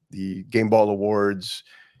hit, the Game Ball Awards.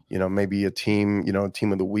 Maybe a team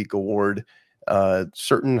of the week award,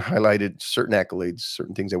 certain accolades,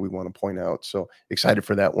 certain things that we want to point out. So excited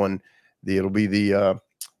for that one. It'll be the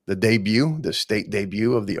state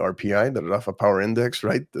debut of the RPI, the Rafa Power Index,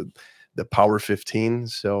 right? The Power 15.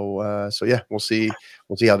 So yeah, we'll see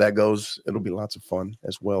how that goes. It'll be lots of fun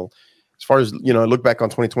as well. As far as, I look back on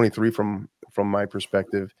 2023 from my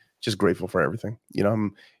perspective, just grateful for everything.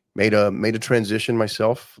 I'm made a transition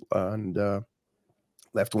myself and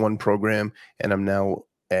left one program, and I'm now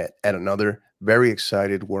at another. Very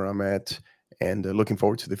excited where I'm at, and looking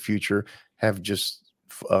forward to the future. Have just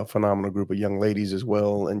a phenomenal group of young ladies as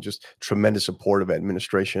well, and just tremendous support of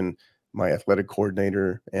administration, my athletic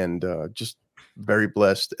coordinator, and just very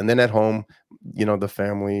blessed. And then at home, the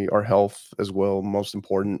family, our health as well, most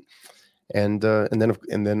important. And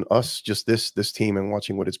then us, just this team, and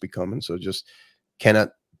watching what it's become. And so just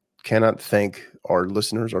cannot thank our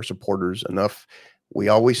listeners, our supporters enough. We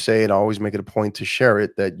always say it, always make it a point to share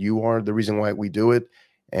it, that you are the reason why we do it.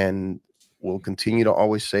 And we'll continue to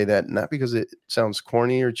always say that, not because it sounds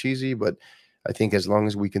corny or cheesy, but I think as long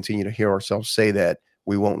as we continue to hear ourselves say that,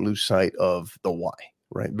 we won't lose sight of the why,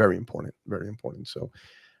 right? Very important, very important. So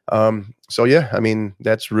yeah, I mean,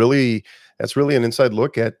 that's really an inside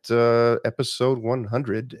look at episode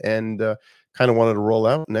 100, and kind of wanted to roll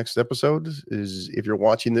out. Next episode is, if you're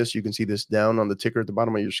watching this, you can see this down on the ticker at the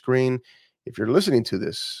bottom of your screen. If you're listening to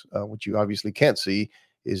this, which you obviously can't see,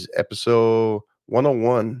 is episode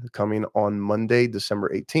 101 coming on Monday, December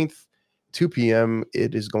 18th, 2 p.m.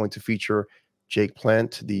 It is going to feature Jake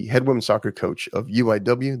Plant, the head women's soccer coach of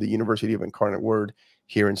UIW, the University of Incarnate Word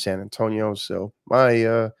here in San Antonio. So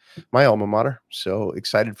my alma mater. So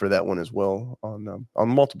excited for that one as well on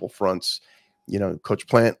multiple fronts. Coach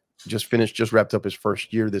Plant just wrapped up his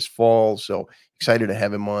first year this fall. So excited to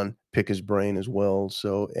have him on, pick his brain as well.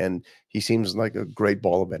 So, and he seems like a great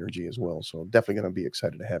ball of energy as well. So definitely going to be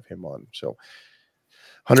excited to have him on. So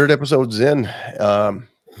 100 episodes in.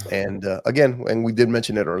 Again, and we did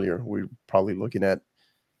mention it earlier, we're probably looking at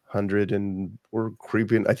 100, and we're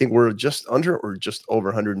creeping. I think we're just under or just over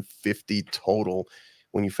 150 total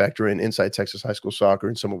when you factor in Inside Texas High School Soccer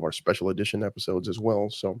and some of our special edition episodes as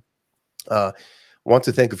well. So want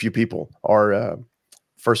to thank a few people. Our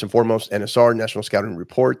first and foremost, NSR, National Scouting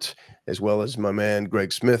Report, as well as my man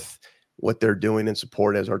Greg Smith, what they're doing in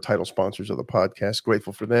support as our title sponsors of the podcast.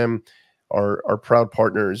 Grateful for them. Our proud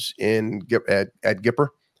partners at Gipper,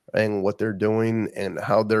 and what they're doing and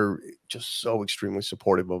how they're just so extremely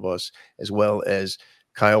supportive of us, as well as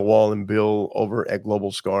Kyle Wall and Bill over at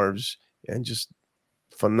Global Scarves, and just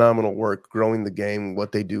phenomenal work growing the game,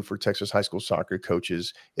 what they do for Texas high school soccer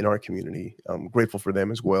coaches in our community. I'm grateful for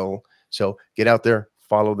them as well. So get out there,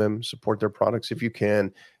 follow them, support their products if you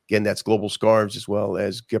can. Again, that's Global Scarves as well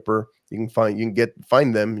as Gipper. You can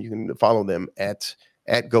find them. You can follow them at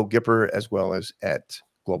Go Gipper as well as at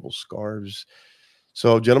Global Scarves.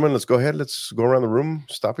 So, gentlemen, let's go ahead. Let's go around the room.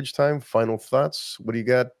 Stoppage time. Final thoughts. What do you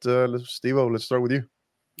got, Steve-O? Let's start with you.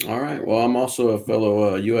 All right. Well, I'm also a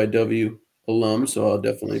fellow UIW alum, so I'll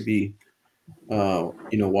definitely be,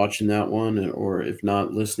 watching that one, or if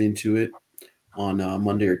not, listening to it on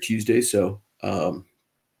Monday or Tuesday. So,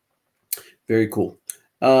 very cool.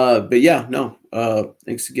 But yeah, no.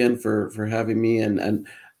 Thanks again for having me, and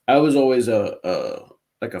I was always a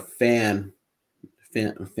fanboy,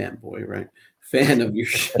 right? Fan of your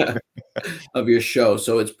show.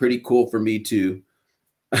 So it's pretty cool for me to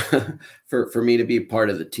for me to be part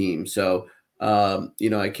of the team. So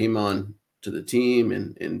I came on to the team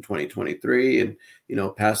in 2023, and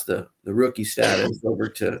passed the rookie status over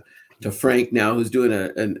to Frank now, who's doing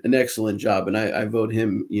an excellent job, and I vote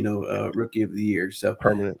him rookie of the year. So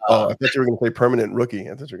permanent. I thought you were going to say permanent rookie.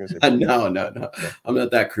 I thought you were going to say permanent. No, I'm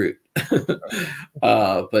not that crude.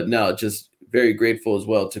 But no, just very grateful as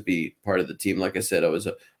well to be part of the team. Like I said, I was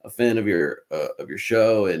a fan of your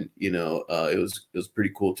show, and it was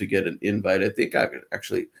pretty cool to get an invite. I think I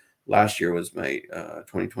actually last year was my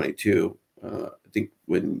 2022. I think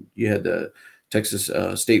when you had the Texas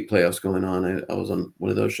State playoffs going on, I was on one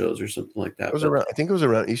of those shows or something like that. It was around, I think it was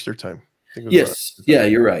around Easter time. Yes. Yeah,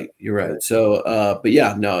 you're right. You're right. So, but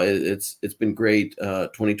yeah, no, it's been great.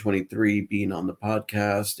 2023 being on the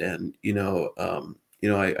podcast, and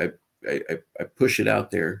I push it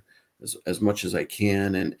out there as much as I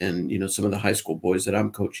can, and some of the high school boys that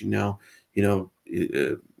I'm coaching now,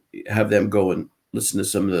 have them go and listen to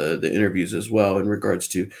some of the interviews as well in regards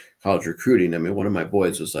to college recruiting. I mean, one of my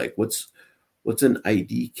boys was like, "What's an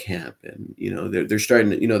ID camp?" And they're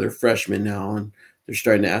starting to, they're freshmen now, and they're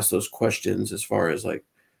starting to ask those questions as far as like,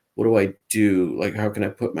 what do I do? Like, how can I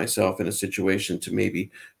put myself in a situation to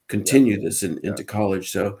maybe continue this into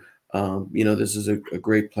college? So, this is a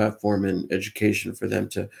great platform and education for them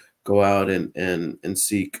to go out and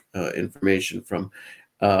seek information from.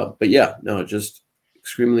 But yeah, no, just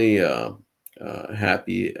extremely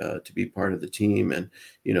happy to be part of the team, and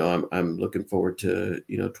I'm looking forward to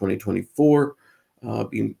 2024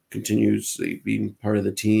 continuously being part of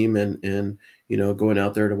the team, and going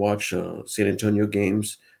out there to watch San Antonio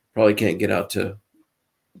games. Probably can't get out to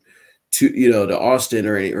Austin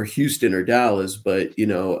or Houston or Dallas, but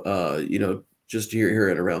just here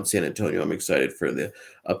and around San Antonio, I'm excited for the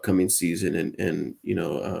upcoming season, and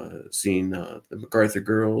seeing the MacArthur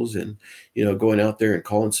girls, and going out there and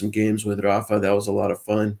calling some games with Rafa. That was a lot of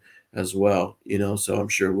fun as well. So I'm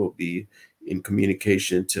sure we'll be in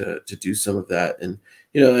communication to do some of that, and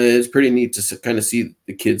it's pretty neat to kind of see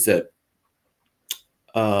the kids that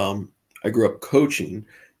I grew up coaching,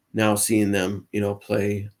 now seeing them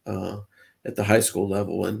play at the high school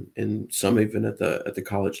level, and some even at the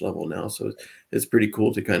college level now. So it's pretty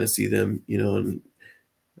cool to kind of see them, and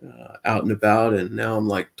out and about. And now I'm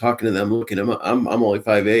like talking to them, looking at them. I'm only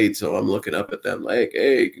 5'8", so I'm looking up at them like,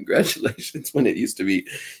 hey, congratulations, when it used to be,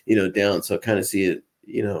 down. So kind of see it,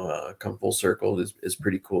 come full circle is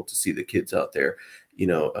pretty cool to see the kids out there,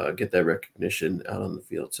 get that recognition out on the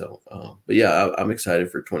field. So, but yeah, I'm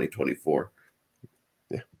excited for 2024.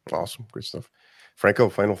 Yeah. Awesome. Great stuff. Franco,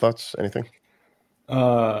 final thoughts? Anything?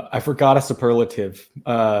 I forgot a superlative.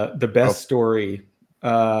 The best story,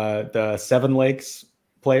 the Seven Lakes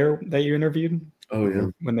player that you interviewed. Oh yeah,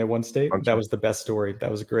 when they won state, that was the best story.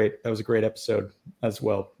 That was a great episode as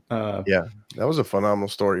well. Yeah, that was a phenomenal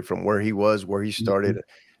story from where he was, where he started,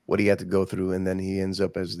 what he had to go through, and then he ends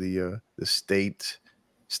up as the state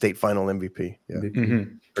final MVP. Yeah,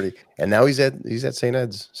 pretty. And now he's at St.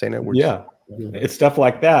 Edward's. Yeah. It's stuff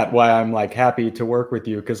like that why I'm like happy to work with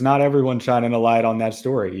you, because not everyone's shining a light on that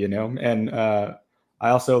story, and I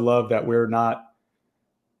also love that we're not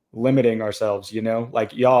limiting ourselves,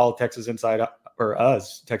 like y'all, Texas Inside, or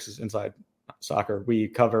us, Texas Inside Soccer, we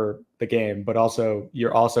cover the game, but also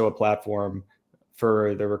you're also a platform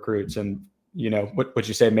for the recruits, and what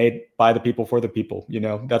you say, made by the people for the people.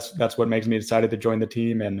 That's what makes me excited to join the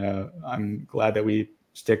team, and I'm glad that we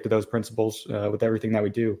stick to those principles with everything that we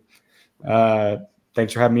do.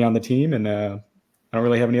 Thanks for having me on the team, and I don't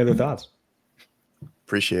really have any other thoughts.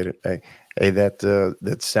 Appreciate it. Hey,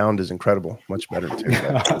 that sound is incredible. Much better too.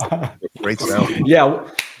 Great sound. Yeah.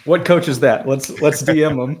 What coach is that? Let's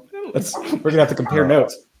DM them. We're gonna have to compare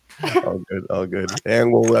notes. All good.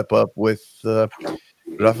 And we'll wrap up with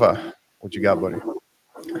Rafa. What you got, buddy?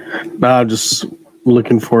 I'm just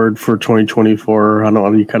looking forward for 2024. I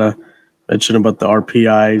know you kind of mentioned about the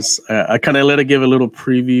RPIs. I kind of let it give a little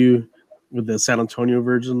preview with the San Antonio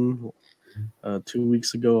version 2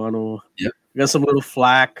 weeks ago. I know I got some little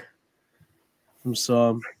flack from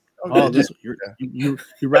some. You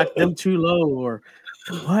racked them too low, or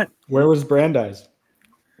what? Where was Brandeis?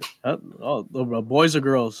 Boys or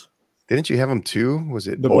girls? Didn't you have them too? Was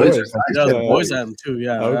it the boys? The boys had them too.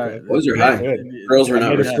 Yeah, okay. Boys are high. Girls were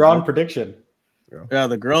not. Made a strong prediction. Yeah,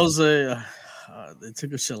 the girls they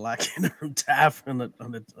took a shellacking from Taft on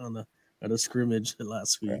the scrimmage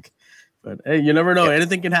last week. But hey, you never know.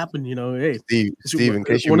 Anything can happen. Hey, Steve, in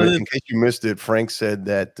case you missed it, Frank said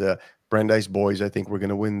that Brandeis boys, I think, we're going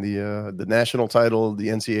to win the national title, the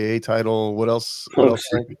NCAA title. What else? The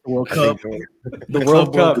World Cup. The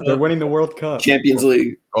World Cup. They're winning the World Cup. Champions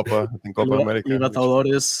League. Copa America.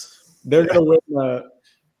 They're going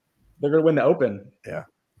to win the Open. Yeah.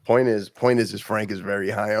 Point is, Frank is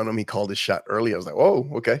very high on him. He called his shot early. I was like, whoa,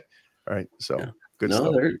 okay, all right. So good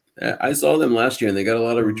stuff. I saw them last year, and they got a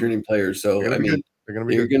lot of returning players. So they're going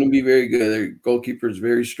to be very good. Their goalkeeper is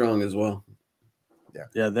very strong as well.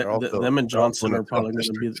 Yeah. Them and Johnson are probably going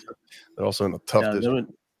to be. They're also in a tough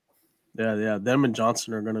district. Them and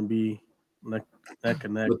Johnson are going to be neck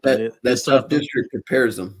and neck. That tough district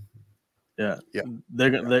prepares them. Yeah. They're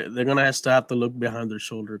gonna have to look behind their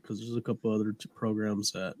shoulder because there's a couple other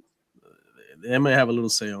programs that they may have a little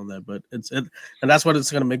say on that, but and that's what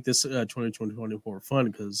it's gonna make this 2024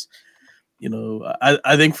 fun because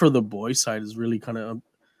I think for the boys side is really kind of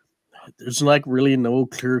there's like really no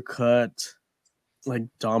clear cut like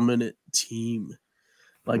dominant team.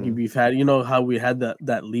 Like if you've had how we had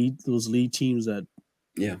that lead those lead teams that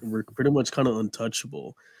were pretty much kind of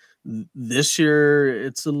untouchable. This year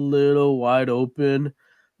it's a little wide open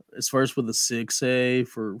as far as for the 6A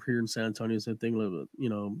for here in San Antonio. Same thing,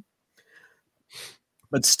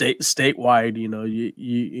 but statewide,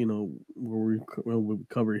 where we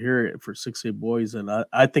cover here for 6A boys, and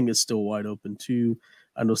I think it's still wide open too.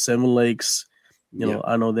 I know Seven Lakes,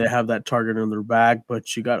 I know they have that target on their back,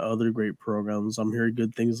 but you got other great programs. I'm hearing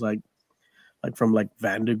good things like from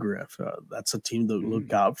Vandegrift. That's a team to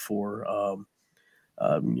look out for.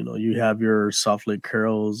 You have your Soft Lake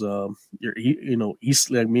Carrolls, your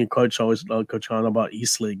East Lake. Me and Coach always Coach on about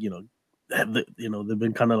East Lake. They've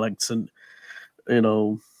been kind of like some,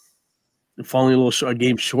 falling a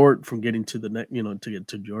game short from getting to the next, to get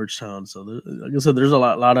to Georgetown. So like I said, there's a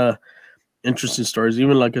lot of interesting stories.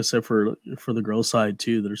 Even like I said for the girls side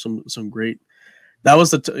too, there's some great. That was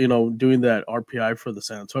doing that RPI for the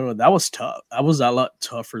San Antonio. That was tough. That was a lot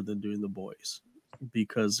tougher than doing the boys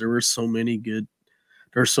because there were so many good.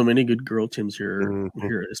 There's so many good girl teams here,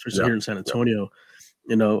 especially here in San Antonio.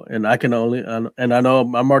 And I can only and I know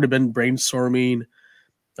I'm already been brainstorming.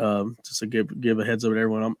 Just to give a heads up to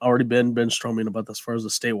everyone, I'm already been brainstorming about as far as the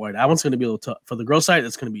statewide. That one's going to be a little tough for the girl side.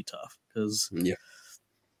 It's going to be tough because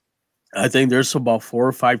I think there's about 4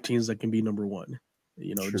 or 5 teams that can be number one.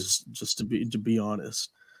 Just to be honest,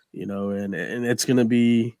 and it's going to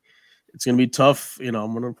be tough. I'm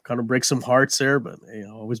going to kind of break some hearts there, but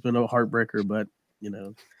I've always been a heartbreaker. But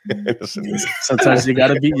sometimes you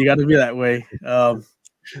gotta be that way.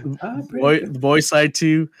 The boy side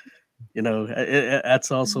too. That's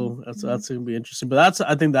gonna be interesting. But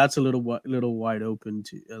I think that's a little wide open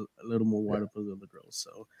to a little more wide open than the girls.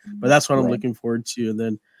 So, but that's what I'm looking forward to. And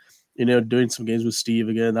then, doing some games with Steve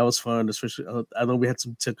again. That was fun. Especially, I know we had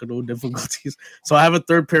some technical difficulties, so I have a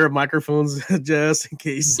third pair of microphones just in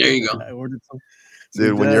case. There you go. I ordered some.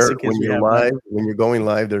 Dude, when you're going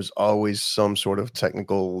live, there's always some sort of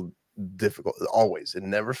technical difficulty. Always, it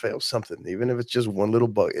never fails. Something, even if it's just one little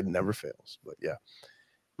bug, it never fails. But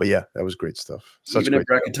yeah, that was great stuff. Even in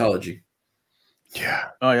bracketology. Yeah.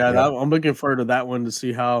 Oh yeah, I'm looking forward to that one to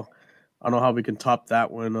see how. I don't know how we can top that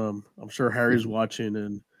one. I'm sure Harry's watching,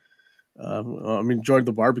 and enjoyed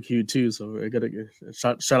the barbecue too. So I got to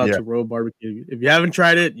shout out to Royal Barbecue. If you haven't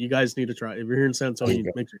tried it, you guys need to try it. If you're here in San Antonio,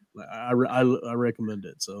 make sure. I recommend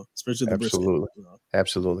it. So especially the absolutely, brisket.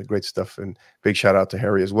 Absolutely great stuff, and big shout out to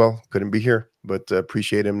Harry as well. Couldn't be here, but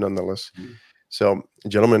appreciate him nonetheless. So,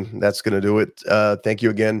 gentlemen, that's going to do it. Thank you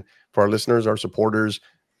again for our listeners, our supporters.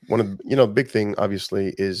 One of the big thing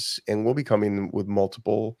obviously is, and we'll be coming with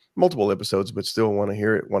multiple episodes, but still want to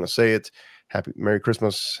hear it, want to say it. Merry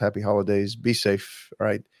Christmas, happy holidays, be safe. All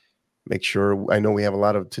right. Make sure, I know we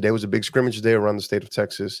have today was a big scrimmage day around the state of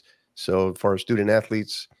Texas. So for our student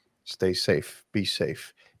athletes, stay safe, be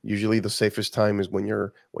safe. Usually the safest time is when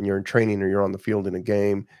you're in training or you're on the field in a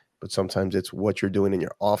game, but sometimes it's what you're doing in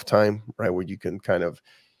your off time, right? Where you can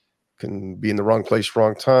be in the wrong place,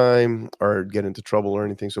 wrong time, or get into trouble or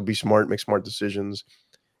anything. So be smart, make smart decisions,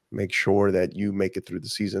 make sure that you make it through the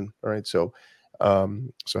season. All right. So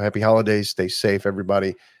happy holidays, stay safe,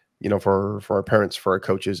 everybody. For our parents, for our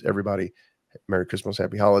coaches, everybody, Merry Christmas,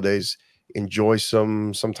 happy holidays. Enjoy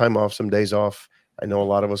some time off, some days off. I know a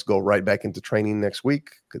lot of us go right back into training next week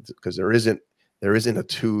because there isn't a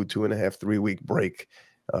 2.5, 3 week break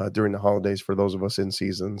during the holidays for those of us in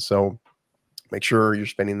season. So make sure you're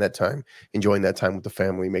spending that time, enjoying that time with the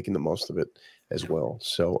family, making the most of it as well.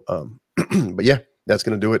 So, but yeah, that's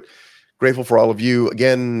going to do it. Grateful for all of you.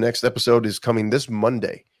 Again, next episode is coming this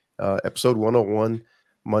Monday, episode 101,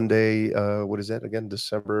 Monday. What is that again?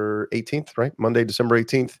 December 18th, right? Monday, December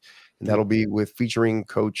 18th. And that'll be with featuring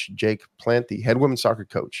Coach Jake Plant, the head women's soccer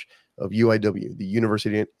coach of UIW, the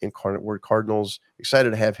University Incarnate Word Cardinals.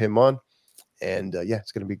 Excited to have him on. And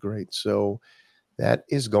it's going to be great. So that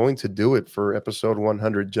is going to do it for episode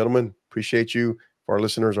 100. Gentlemen, appreciate you. For our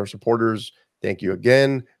listeners, our supporters, thank you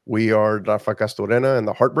again. We are Rafa Castorena and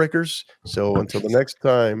the Heartbreakers. So until the next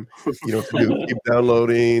time, you know what to do. Keep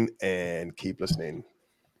downloading and keep listening.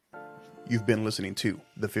 You've been listening to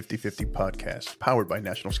the 50/50 podcast, powered by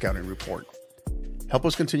National Scouting Report. Help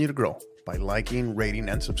us continue to grow by liking, rating,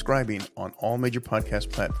 and subscribing on all major podcast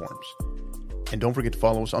platforms. And don't forget to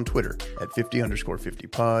follow us on Twitter at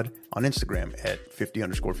 50_50pod, on Instagram at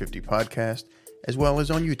 50_50 podcast, as well as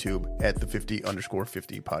on YouTube at the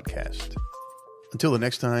 50_50 podcast. Until the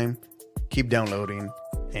next time, keep downloading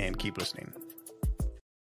and keep listening.